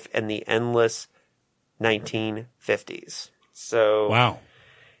static life and the endless 1950s. So, wow.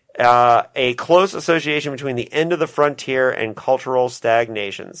 A close association between the end of the frontier and cultural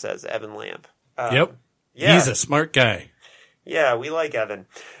stagnation, says Evan Lamp. Yep. Yeah. He's a smart guy. Yeah, we like Evan.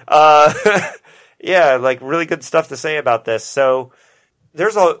 Yeah, like really good stuff to say about this. So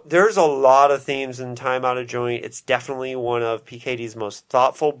there's a lot of themes in Time Out of Joint. It's definitely one of PKD's most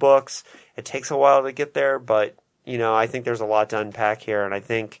thoughtful books. It takes a while to get there, but, I think there's a lot to unpack here, and I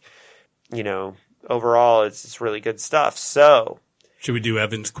think, overall it's really good stuff. So, should we do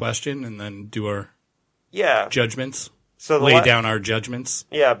Evan's question and then do our yeah. judgments? So lay down our judgments.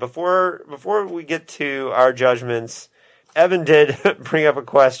 Yeah, before we get to our judgments, Evan did bring up a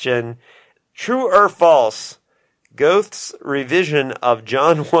question. True or false? Goeth's revision of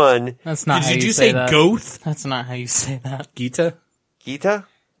John 1. That's not how Did you you say say that. Goeth? That's not how you say that. Gita? Gita?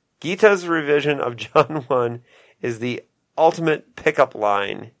 Gita's revision of John 1 is the ultimate pickup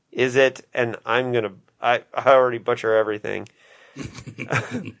line. Is it? And I already butcher everything.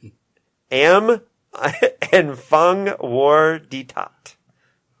 Am and Fung war die Tat.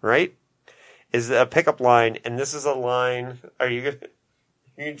 Right? Is a pickup line, and this is a line. Are you going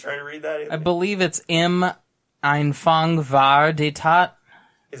to try to read that? I believe it's Im Einfang war die Tat.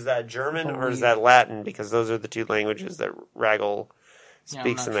 Is that German or is that Latin? Because those are the two languages that Raggle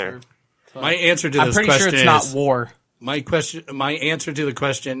speaks in there. Sure. My answer to I'm this pretty question sure it's is not war. my answer to the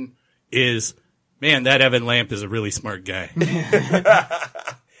question is, man, that Evan Lamp is a really smart guy.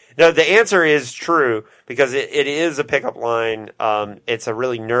 No, the answer is true because it is a pickup line. It's a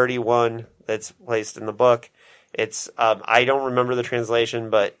really nerdy one that's placed in the book. It's I don't remember the translation,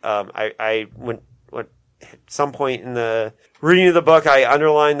 but I went at some point in the reading of the book, I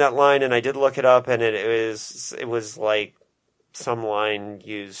underlined that line and I did look it up, and it was like some line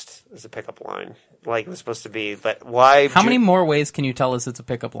used as a pickup line, like it was supposed to be. But why? How many more ways can you tell us it's a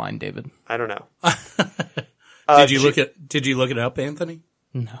pickup line, David? I don't know. Did you look it up, Anthony?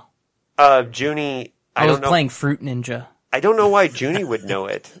 No. Junie. I was don't know. playing Fruit Ninja. I don't know why Junie would know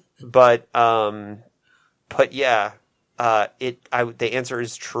it, but yeah, the answer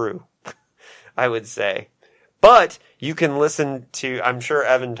is true. I would say, but you can listen to. I'm sure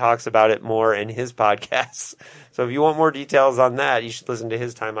Evan talks about it more in his podcasts. So if you want more details on that, you should listen to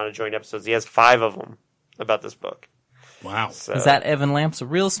his Time Out of Joint episodes. He has 5 of them about this book. Wow. So, Is that Evan Lamp's a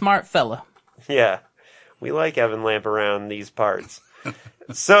real smart fella? Yeah, we like Evan Lamp around these parts.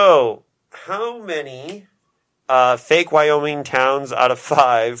 So, how many fake Wyoming towns out of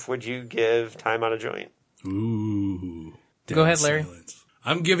 5 would you give Time Out of Joint? Ooh. Go ahead, Larry. Silence.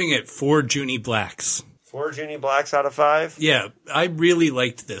 I'm giving it 4 Junie Blacks. 4 Junie Blacks out of 5? Yeah, I really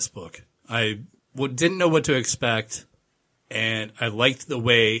liked this book. I didn't know what to expect, and I liked the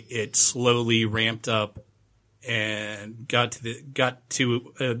way it slowly ramped up and got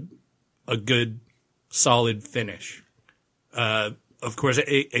to a good, solid finish. Of course,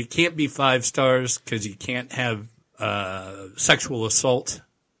 it can't be 5 stars because you can't have sexual assault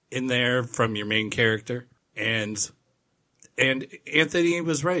in there from your main character, and Anthony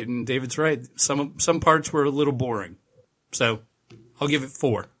was right and David's right. Some parts were a little boring, so I'll give it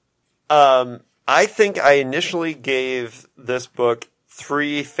 4. I think I initially gave this book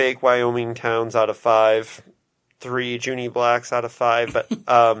 3 fake Wyoming towns out of 5, 3 Junie Blacks out of 5. But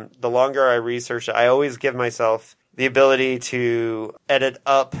the longer I researched it, I always give myself the ability to edit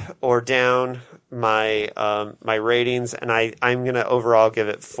up or down my my ratings, and I'm gonna overall give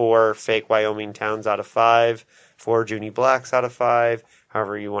it 4 fake Wyoming towns out of 5, 4 Junie Blacks out of 5,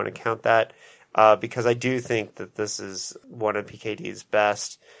 however you want to count that, because I do think that this is one of PKD's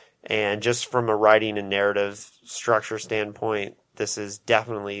best. And just from a writing and narrative structure standpoint, this is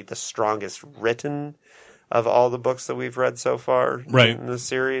definitely the strongest written of all the books that we've read so far in this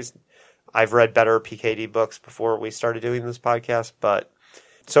series. I've read better PKD books before we started doing this podcast, but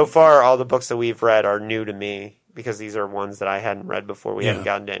so far all the books that we've read are new to me because these are ones that I hadn't read before. We haven't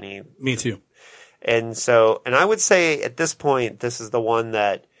gotten to any. Me too. And I would say at this point, this is the one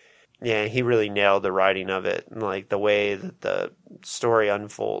that, yeah, he really nailed the writing of it. And like the way that the story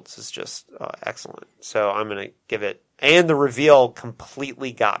unfolds is just excellent. So I'm going to give it, and the reveal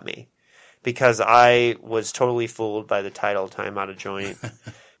completely got me because I was totally fooled by the title Time Out of Joint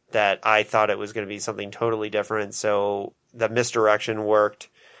that I thought it was going to be something totally different. So the misdirection worked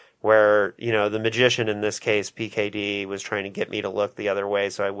where, the magician in this case, PKD, was trying to get me to look the other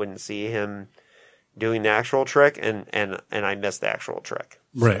way so I wouldn't see him doing the actual trick, and I missed the actual trick.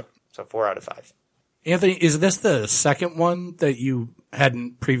 Right. So 4 out of 5. Anthony, is this the second one that you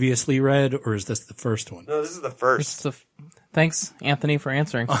hadn't previously read, or is this the first one? No, this is the first. Thanks, Anthony, for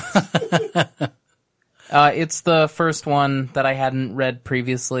answering. It's the first one that I hadn't read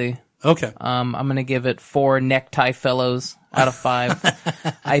previously. Okay. I'm going to give it 4 Necktie Fellows out of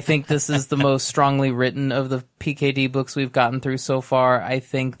 5. I think this is the most strongly written of the PKD books we've gotten through so far. I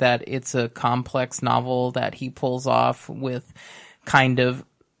think that it's a complex novel that he pulls off with kind of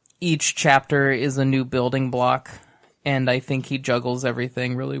each chapter is a new building block, and I think he juggles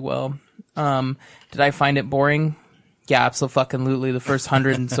everything really well. Did I find it boring? Yeah, absolutely. The first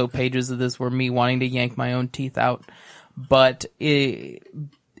 100 and so pages of this were me wanting to yank my own teeth out. But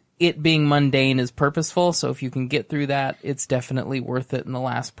it being mundane is purposeful, so if you can get through that, it's definitely worth it in the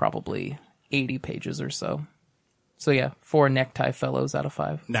last probably 80 pages or so. So yeah, 4 necktie fellows out of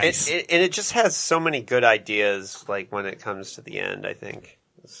 5. Nice. And it just has so many good ideas, like when it comes to the end, I think.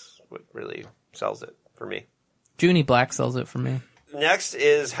 That's what really sells it for me. Junie Black sells it for me. Next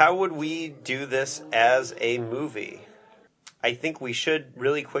is, how would we do this as a movie? I think we should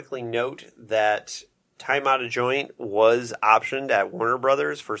really quickly note that Time Out of Joint was optioned at Warner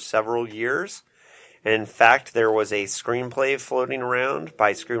Brothers for several years. And in fact, there was a screenplay floating around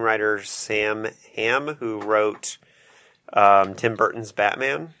by screenwriter Sam Hamm, who wrote Tim Burton's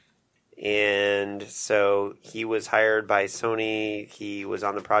Batman. And so he was hired by Sony. He was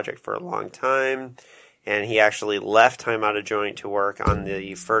on the project for a long time. And he actually left Time Out of Joint to work on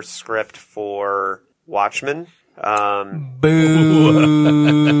the first script for Watchmen.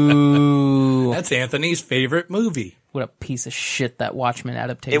 Boo! That's Anthony's favorite movie. What a piece of shit that Watchmen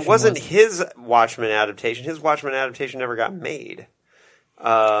adaptation It wasn't was. his Watchmen adaptation. His Watchmen adaptation never got made.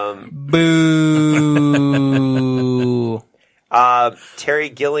 Boo! Terry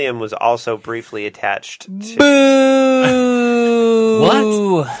Gilliam was also briefly attached to... Boo!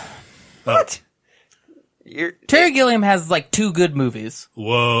 What? What? Terry Gilliam has like 2 good movies.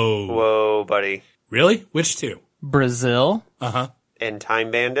 Whoa. Whoa, buddy. Really? Which 2? Brazil. Uh-huh. And Time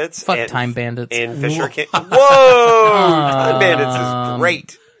Bandits. Fuck and, Time Bandits. And Fisher King. Whoa! Time Bandits is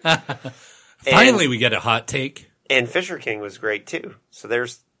great. Finally, we get a hot take. And Fisher King was great, too. So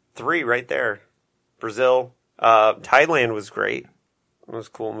there's 3 right there. Brazil. Thailand was great. It was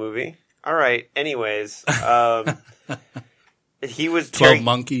a cool movie. All right. Anyways. He was 12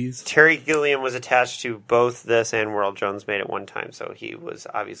 Monkeys. Terry Gilliam was attached to both this and World Jones Made at one time, so he was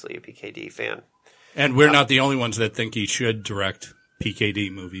obviously a PKD fan. And we're not the only ones that think he should direct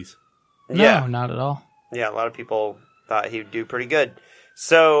PKD movies. No, not at all. Yeah, a lot of people thought he'd do pretty good.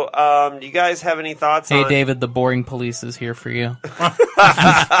 So, do you guys have any thoughts Hey, on... David, the boring police is here for you.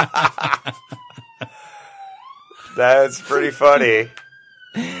 That's pretty funny.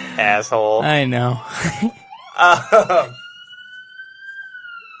 Asshole. I know.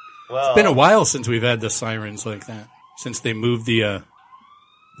 Well, It's been a while since we've had the sirens like that. Since they moved the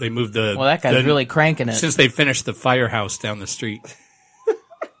Well, that guy's really cranking it. Since they finished the firehouse down the street.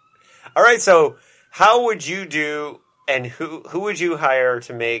 all right, so how would you do, and who would you hire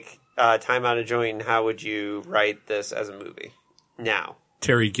to make Time Out of Joint, and how would you write this as a movie? Now.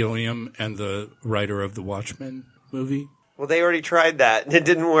 Terry Gilliam and the writer of the Watchmen movie. Well, they already tried that, and it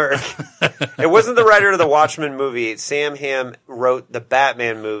didn't work. It wasn't the writer of the Watchmen movie. Sam Hamm wrote the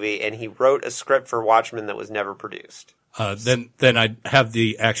Batman movie, and he wrote a script for Watchmen that was never produced. Then I'd have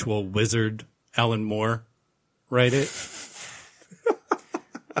the actual wizard, Alan Moore, write it.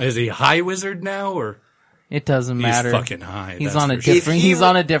 Is he high wizard now, or It doesn't matter. he's fucking high? He's that's on a for sure. different. If he He's were-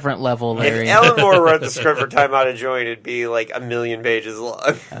 on a different level, Larry. If Alan Moore wrote the script for Time Out of Joint, it'd be like 1,000,000 pages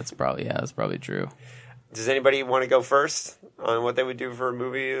long. That's probably true. Does anybody want to go first on what they would do for a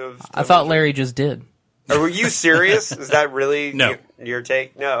movie of? I thought Larry just did. Or were you serious? Is that really No. your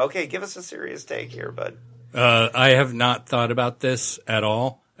take? No. Okay, give us a serious take here, bud. I have not thought about this at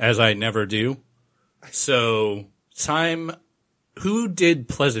all, as I never do. So, who did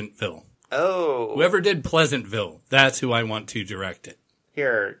Pleasantville? Oh, Whoever did Pleasantville, that's who I want to direct it.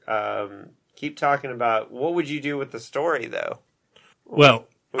 here. Keep talking about what would you do with the story, though? Well,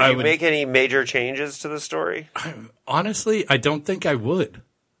 Would you make any major changes to the story? honestly, I don't think I would.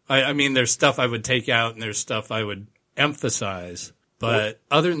 I mean, there's stuff I would take out and there's stuff I would emphasize. But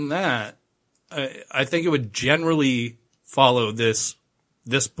other than that, I think it would generally follow this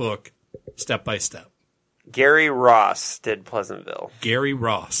book step by step. Gary Ross did Pleasantville. Gary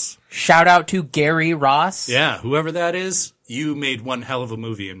Ross. Shout out to Gary Ross. Yeah, whoever that is, you made one hell of a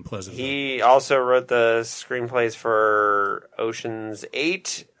movie in Pleasantville. He also wrote the screenplays for Ocean's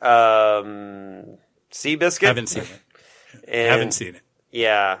 8, Seabiscuit. Haven't seen it. And, Haven't seen it.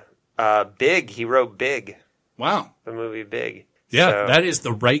 Yeah. Big. He wrote Big, Wow. the movie Big. Yeah, So- that is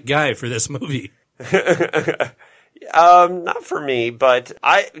the right guy for this movie. Not for me, but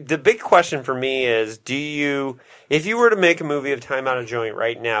the big question for me is, if you were to make a movie of Time Out of Joint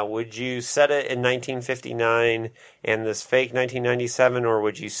right now, would you set it in 1959 and this fake 1997, or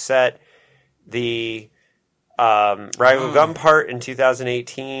would you set the Ryan Gun part in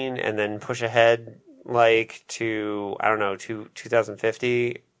 2018 and then push ahead to, I don't know, to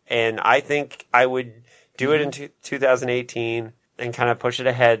 2050? And I think I would do it in 2018. and kind of push it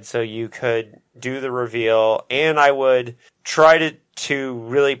ahead so you could do the reveal. And I would try to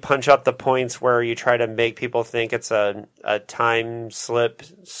really punch up the points where you try to make people think it's a time slip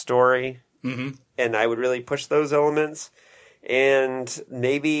story. Mm-hmm. And I would really push those elements and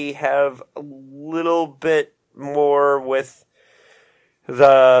maybe have a little bit more with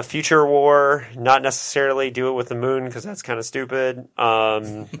the future war, not necessarily do it with the moon because that's kind of stupid.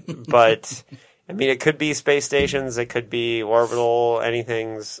 But I mean, it could be space stations, it could be orbital,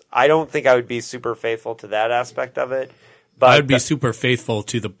 anything's. I don't think I would be super faithful to that aspect of it. But I would be super faithful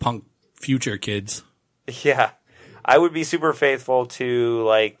to the punk future kids. Yeah. I would be super faithful to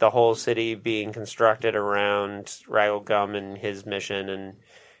like the whole city being constructed around Raggle Gum and his mission and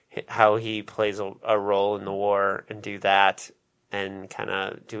how he plays a role in the war and do that and kind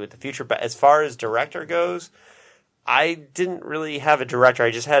of do it the future. But as far as director goes, I didn't really have a director. I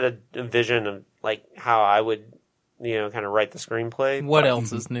just had a vision of like how I would, kind of write the screenplay. What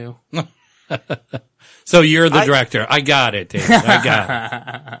else is new? So you're the director. I got it, Dave. I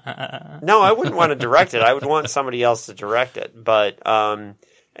got it. No, I wouldn't want to direct it. I would want somebody else to direct it. But,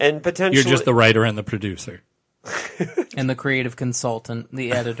 and potentially. You're just the writer and the producer. And the creative consultant,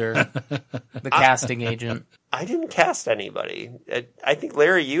 the editor, the casting agent. I didn't cast anybody. I think,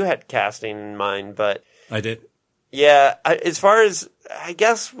 Larry, you had casting in mind, but. I did. Yeah, as far as, I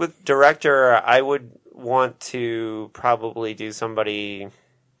guess with director, I would want to probably do somebody.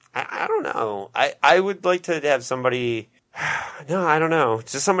 I don't know. I would like to have somebody. No, I don't know.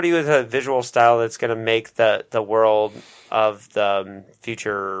 Just somebody with a visual style that's going to make the world of the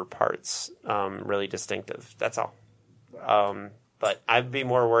future parts really distinctive. That's all. But I'd be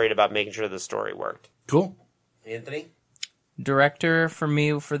more worried about making sure the story worked. Cool. Anthony? Director for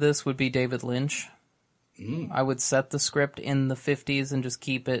me for this would be David Lynch. I would set the script in the 50s and just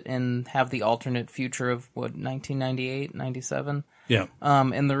keep it and have the alternate future of, 1998, 97? Yeah.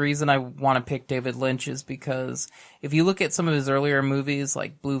 And the reason I want to pick David Lynch is because if you look at some of his earlier movies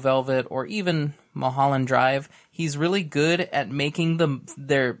like Blue Velvet or even Mulholland Drive, he's really good at making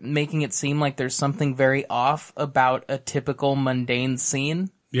it seem like there's something very off about a typical mundane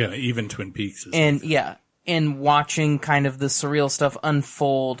scene. Yeah, even Twin Peaks. And watching kind of the surreal stuff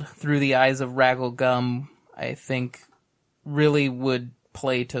unfold through the eyes of Raggle Gum, I think really would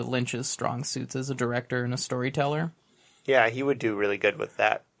play to Lynch's strong suits as a director and a storyteller. Yeah, he would do really good with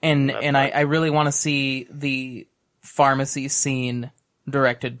that. And I really want to see the pharmacy scene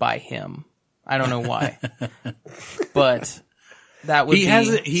directed by him. I don't know why. But that would he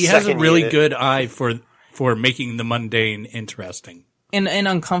has a really good eye for making the mundane interesting. And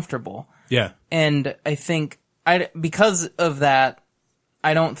uncomfortable. Yeah. And I think because of that,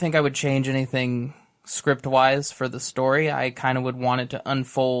 I don't think I would change anything script-wise for the story. I kind of would want it to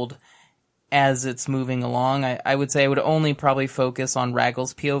unfold as it's moving along. I would say I would only probably focus on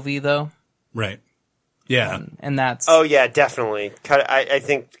Raggle's POV, though. Right. Yeah. And that's... Oh, yeah, definitely. I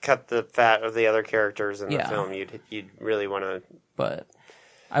think cut the fat of the other characters in the film. You'd really want to... But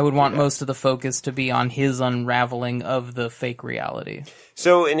I would want most of the focus to be on his unraveling of the fake reality.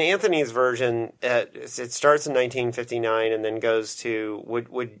 So in Anthony's version, it starts in 1959 and then goes to...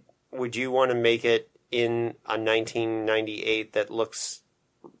 Would you want to make it in a 1998 that looks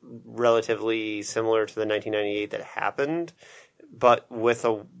relatively similar to the 1998 that happened, but with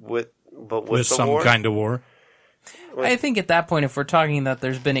some war? Kind of war? I think at that point, if we're talking that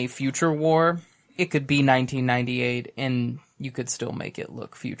there's been a future war, it could be 1998 and you could still make it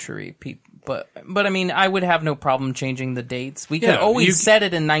look future-y. But I mean, I would have no problem changing the dates. We could always set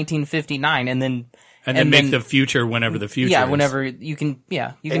it in 1959 and then make the future whenever the future is. Whenever you can,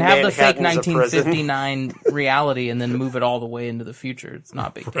 you can have the fake 1959 reality and then move it all the way into the future. It's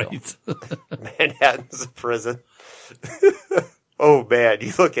not a big deal. Manhattan's a prison. Oh man,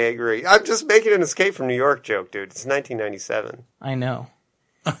 you look angry. I'm just making an Escape from New York joke, dude. It's 1997. I know.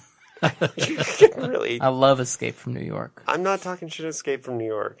 Really? I love Escape from New York. I'm not talking shit Escape from New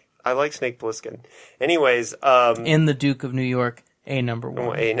York. I like Snake Plissken. Anyways, in the Duke of New York, A number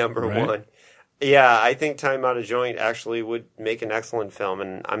one. Yeah, I think Time Out of Joint actually would make an excellent film,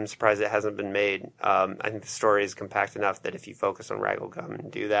 and I'm surprised it hasn't been made. I think the story is compact enough that if you focus on Raggle Gum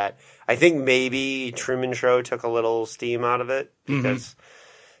and do that, I think maybe Truman Show took a little steam out of it because,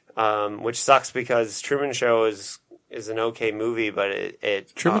 which sucks because Truman Show is an okay movie, but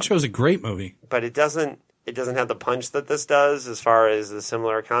Truman Show is a great movie, but it doesn't have the punch that this does as far as the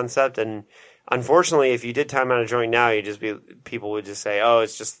similar concept. And unfortunately, if you did Time Out of Joint now, people would just say, "Oh,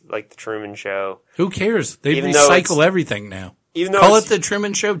 it's just like the Truman Show." Who cares? They recycle everything now. Even though call it the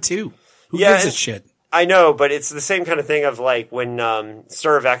Truman Show too. Who gives a shit? I know, but it's the same kind of thing of like when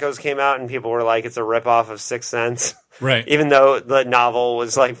Stir of Echoes came out and people were like, "It's a ripoff of Sixth Sense." Right. Even though the novel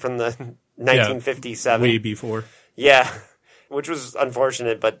was like from the 1957. Way before. Yeah. Which was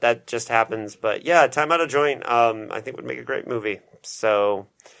unfortunate, but that just happens. But yeah, Time Out of Joint, I think would make a great movie. So,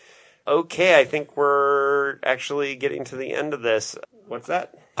 okay, I think we're actually getting to the end of this. What's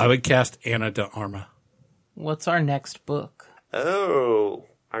that? I would cast Anna de Armas. What's our next book? Oh,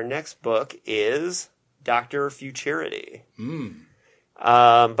 our next book is Dr. Futurity.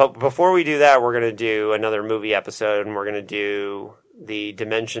 But before we do that, we're going to do another movie episode, and we're going to do the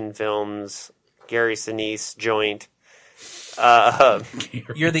Dimension Films Gary Sinise joint.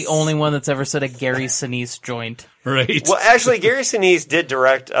 You're the only one that's ever said a Gary Sinise joint. Right. Well, actually, Gary Sinise did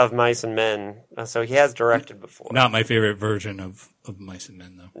direct Of Mice and Men, so he has directed before. Not my favorite version of Mice and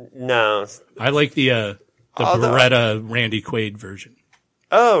Men, though. No. I like the Beretta Randy Quaid version.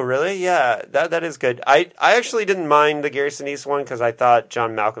 Oh, really? Yeah, that is good. I actually didn't mind the Gary Sinise one because I thought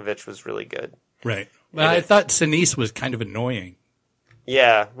John Malkovich was really good. Right. But I thought Sinise was kind of annoying.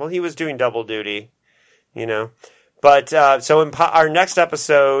 Yeah, well, he was doing double duty, you know. But so in our next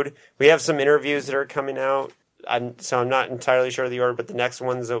episode, we have some interviews that are coming out. I'm not entirely sure of the order, but the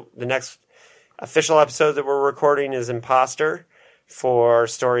next official episode that we're recording is Imposter for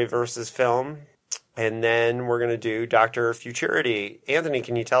Story versus Film. And then we're going to do Dr. Futurity. Anthony,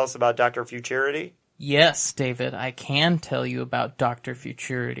 can you tell us about Dr. Futurity? Yes, David, I can tell you about Dr.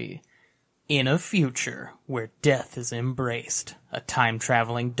 Futurity. In a future where death is embraced, a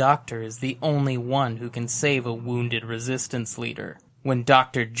time-traveling doctor is the only one who can save a wounded resistance leader. When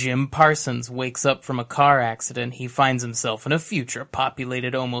Dr. Jim Parsons wakes up from a car accident, he finds himself in a future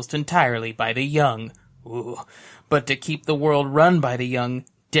populated almost entirely by the young. Ooh. But to keep the world run by the young,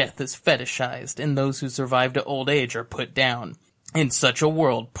 death is fetishized, and those who survive to old age are put down. In such a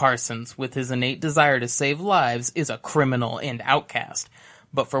world, Parsons, with his innate desire to save lives, is a criminal and outcast.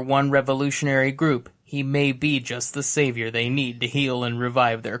 But for one revolutionary group, he may be just the savior they need to heal and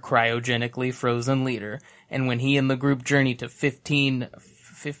revive their cryogenically frozen leader. And when he and the group journey to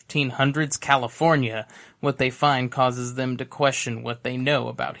 1500s California, what they find causes them to question what they know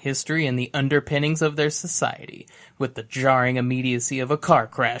about history and the underpinnings of their society. With the jarring immediacy of a car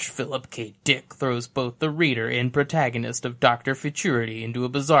crash, Philip K. Dick throws both the reader and protagonist of Dr. Futurity into a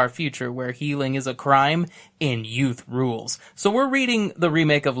bizarre future where healing is a crime and youth rules. So we're reading the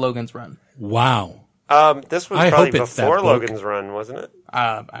remake of Logan's Run. Wow. This was I probably hope it's that before book. Logan's Run, wasn't it?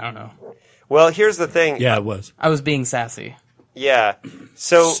 I don't know. Well, here's the thing. Yeah, it was. I was being sassy. Yeah.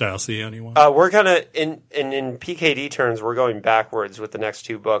 So Sassy, anyone? we're gonna in PKD terms, we're going backwards with the next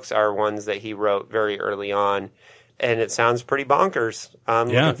two books are ones that he wrote very early on, and it sounds pretty bonkers.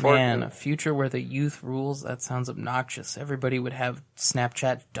 Yeah. Looking forward Man, a future where the youth rules, that sounds obnoxious. Everybody would have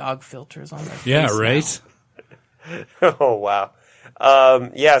Snapchat dog filters on their face Yeah, now. right? Oh wow.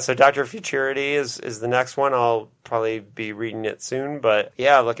 Yeah, so Dr. Futurity is the next one. I'll probably be reading it soon, but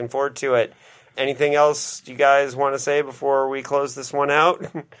yeah, looking forward to it. Anything else you guys want to say before we close this one out?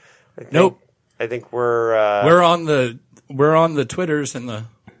 Nope. I think we're on the Twitters and the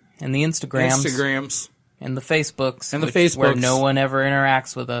And the Instagrams. And the Facebooks. And the Where Facebooks. no one ever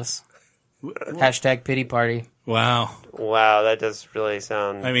interacts with us. Hashtag pity party. Wow. wow, that does really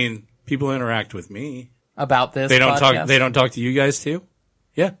sound I mean, people interact with me. About this They don't podcast. talk. They don't talk to you guys too.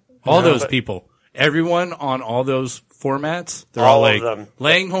 Yeah, all those people. Everyone on all those formats. They're all, All of like them.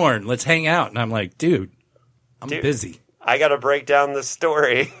 Langhorn. Let's hang out. And I'm like, dude, I'm busy. I got to break down the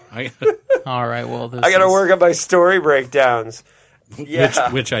story. I, All right, well, this I got to is- work on my story breakdowns. Yeah.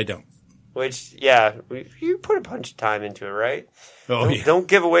 which I don't. You put a bunch of time into it, right? Oh yeah. Don't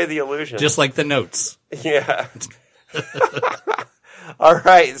give away the illusion. Just like the notes. Yeah. All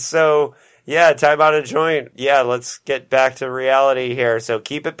right. So, yeah, time out of joint. Yeah, let's get back to reality here. So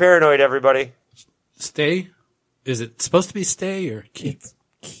keep it paranoid, everybody. Stay. Is it supposed to be stay or keep?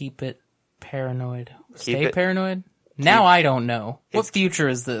 Keep it paranoid. Keep Stay it- paranoid? Now I don't know. What future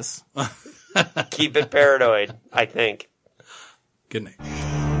is this? Keep it paranoid, I think. Good night.